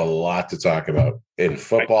a lot to talk about in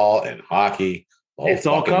football and hockey. It's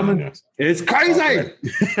all coming. It's crazy.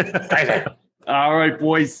 Crazy. All right,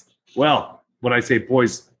 boys. Well, when I say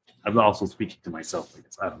boys, I'm also speaking to myself.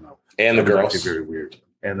 I don't know. And the girls. Very weird.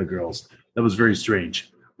 And the girls. That was very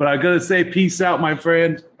strange. But I got to say, peace out, my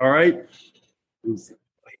friend. All right.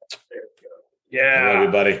 Yeah. Love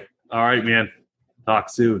you, buddy. All right, man. Talk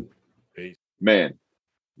soon. Peace. Man,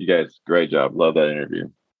 you guys, great job. Love that interview.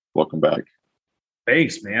 Welcome back.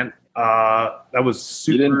 Thanks, man. That was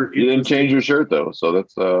super. You didn't change your shirt though, so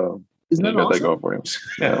that's isn't that awesome? That going for you?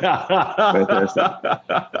 Yeah.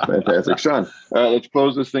 Fantastic, Sean. Let's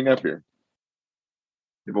close this thing up here.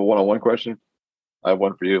 You have a one-on-one question. I have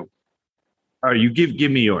one for you. All right, you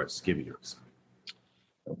give me yours. Give me yours.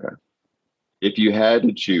 Okay. If you had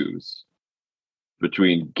to choose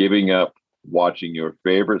between giving up watching your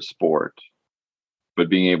favorite sport, but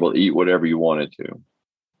being able to eat whatever you wanted to,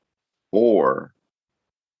 or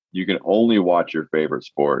you can only watch your favorite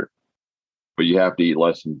sport, but you have to eat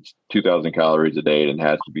less than 2,000 calories a day and it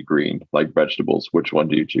has to be green, like vegetables. Which one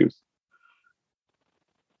do you choose?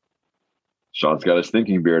 Sean's got his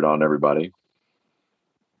thinking beard on, everybody.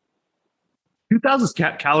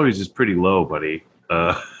 2,000 calories is pretty low, buddy.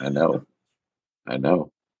 I know.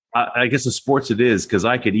 I guess the sports it is, because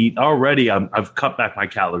I could eat already. I've cut back my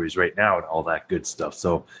calories right now and all that good stuff.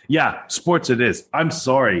 So yeah, sports it is. I'm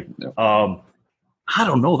sorry. Yeah. I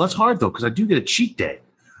don't know. That's hard though, because I do get a cheat day.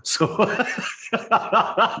 So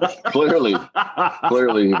clearly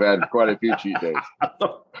you've had quite a few cheat days.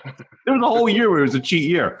 There was a whole year where it was a cheat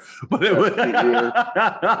year, but it was.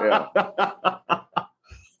 Yeah.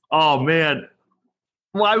 Oh man.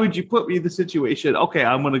 Why would you put me in the situation? Okay,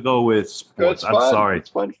 I'm going to go with sports. I'm sorry. It's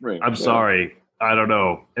fun for me. I'm sorry. I don't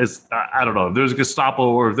know. I don't know. If there's a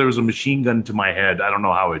Gestapo or if there was a machine gun to my head, I don't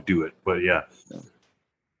know how I'd do it. But yeah.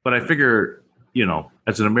 But I figure,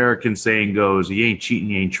 as an American saying goes, you ain't cheating,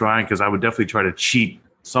 you ain't trying, because I would definitely try to cheat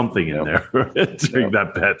something in there during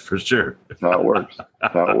that bet for sure. That's how it works.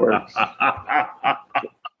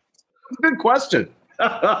 Good question.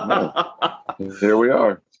 Here we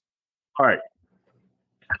are. All right.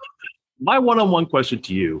 My one-on-one question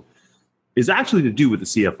to you is actually to do with the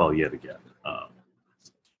CFL yet again.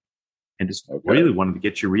 And just really wanted to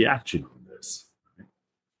get your reaction on this.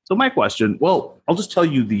 So my question, well, I'll just tell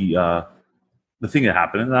you the thing that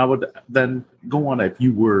happened, and I would then go on if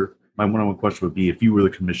you were, my one-on-one question would be if you were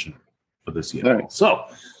the commissioner for the CFL. Right. So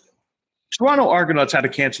Toronto Argonauts had to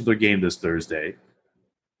cancel their game this Thursday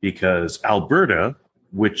because Alberta,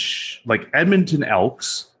 which like Edmonton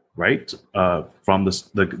Elks, right, from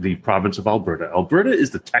the province of Alberta. Alberta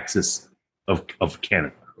is the Texas of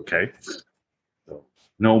Canada, okay? So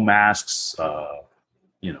no masks,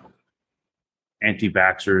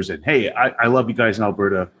 anti-vaxxers. And hey, I love you guys in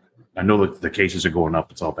Alberta. I know that the cases are going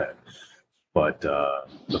up. It's all bad. But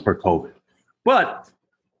for COVID. But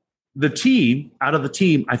the team, out of the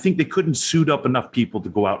team, I think they couldn't suit up enough people to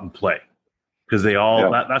go out and play because they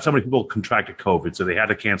all, that's how many people contracted COVID, so they had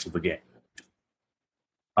to cancel the game.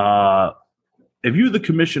 If you're the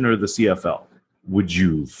commissioner of the CFL, would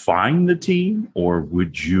you fine the team or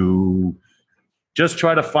would you just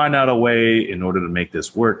try to find out a way in order to make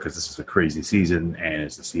this work? Because this is a crazy season and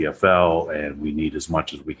it's the CFL and we need as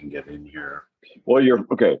much as we can get in here. Well, your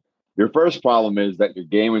first problem is that your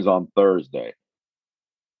game is on Thursday.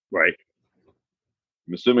 Right.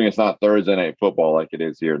 I'm assuming it's not Thursday night football like it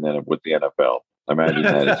is here and then with the NFL. I imagine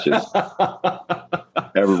that it's just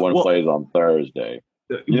everyone plays on Thursday.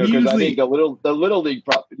 Because I think the little league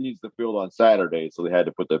probably needs the field on Saturday, so they had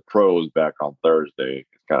to put the pros back on Thursday.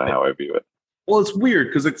 It's kind of how I view it. Well, it's weird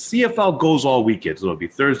because the CFL goes all weekend, so it'll be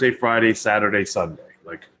Thursday, Friday, Saturday, Sunday.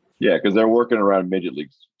 Yeah, because they're working around midget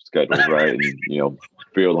league schedules, right? And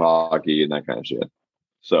field hockey and that kind of shit.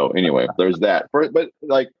 So anyway, there's that. But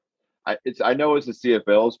like, I know it's the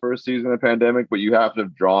CFL's first season of pandemic, but you have to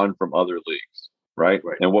have drawn from other leagues, right?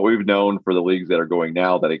 And what we've known for the leagues that are going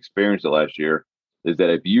now that experienced it last year is that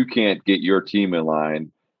if you can't get your team in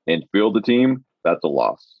line and field the team, that's a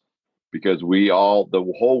loss. Because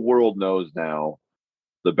the whole world knows now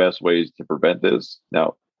the best ways to prevent this.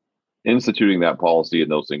 Now, instituting that policy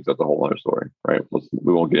and those things, that's a whole other story, right?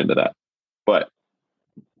 We won't get into that. But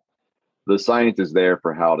the science is there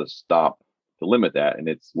for how to limit that, and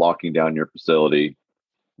it's locking down your facility,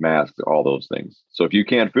 masks, all those things. So if you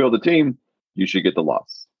can't field the team, you should get the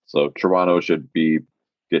loss. So Toronto should is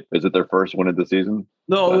it their first win of the season?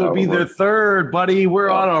 No, it would be their third, buddy. We're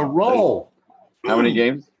on a roll. How many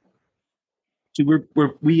games? See,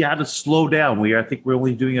 we had to slow down. I think we're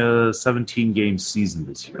only doing a 17-game season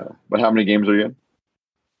this year. But how many games are you in?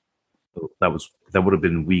 That would have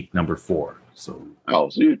been week number 4. So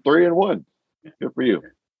you're 3-1. Good for you.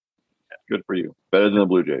 Good for you. Better than the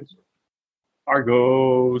Blue Jays.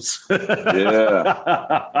 Argos. Yeah.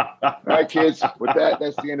 All right, kids. With that,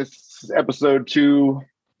 that's the end of episode 2.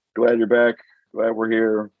 Glad you're back. Glad we're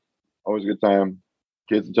here. Always a good time.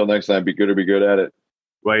 Kids, until next time, be good or be good at it.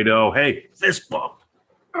 Righto. Hey, fist bump.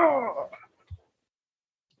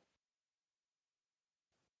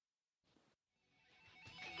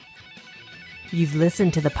 You've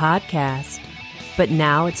listened to the podcast, but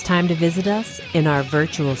now it's time to visit us in our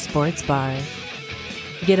virtual sports bar.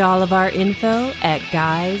 Get all of our info at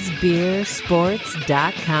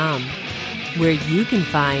guysbeersports.com, where you can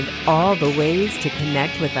find all the ways to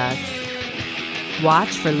connect with us.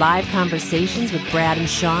 Watch for live conversations with Brad and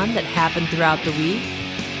Sean that happen throughout the week,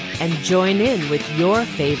 and join in with your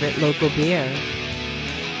favorite local beer.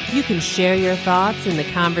 You can share your thoughts in the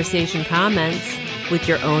conversation comments with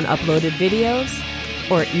your own uploaded videos,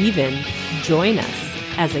 or even join us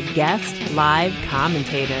as a guest live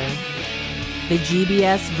commentator. The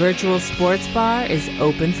GBS Virtual Sports Bar is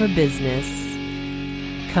open for business.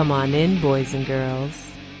 Come on in, boys and girls.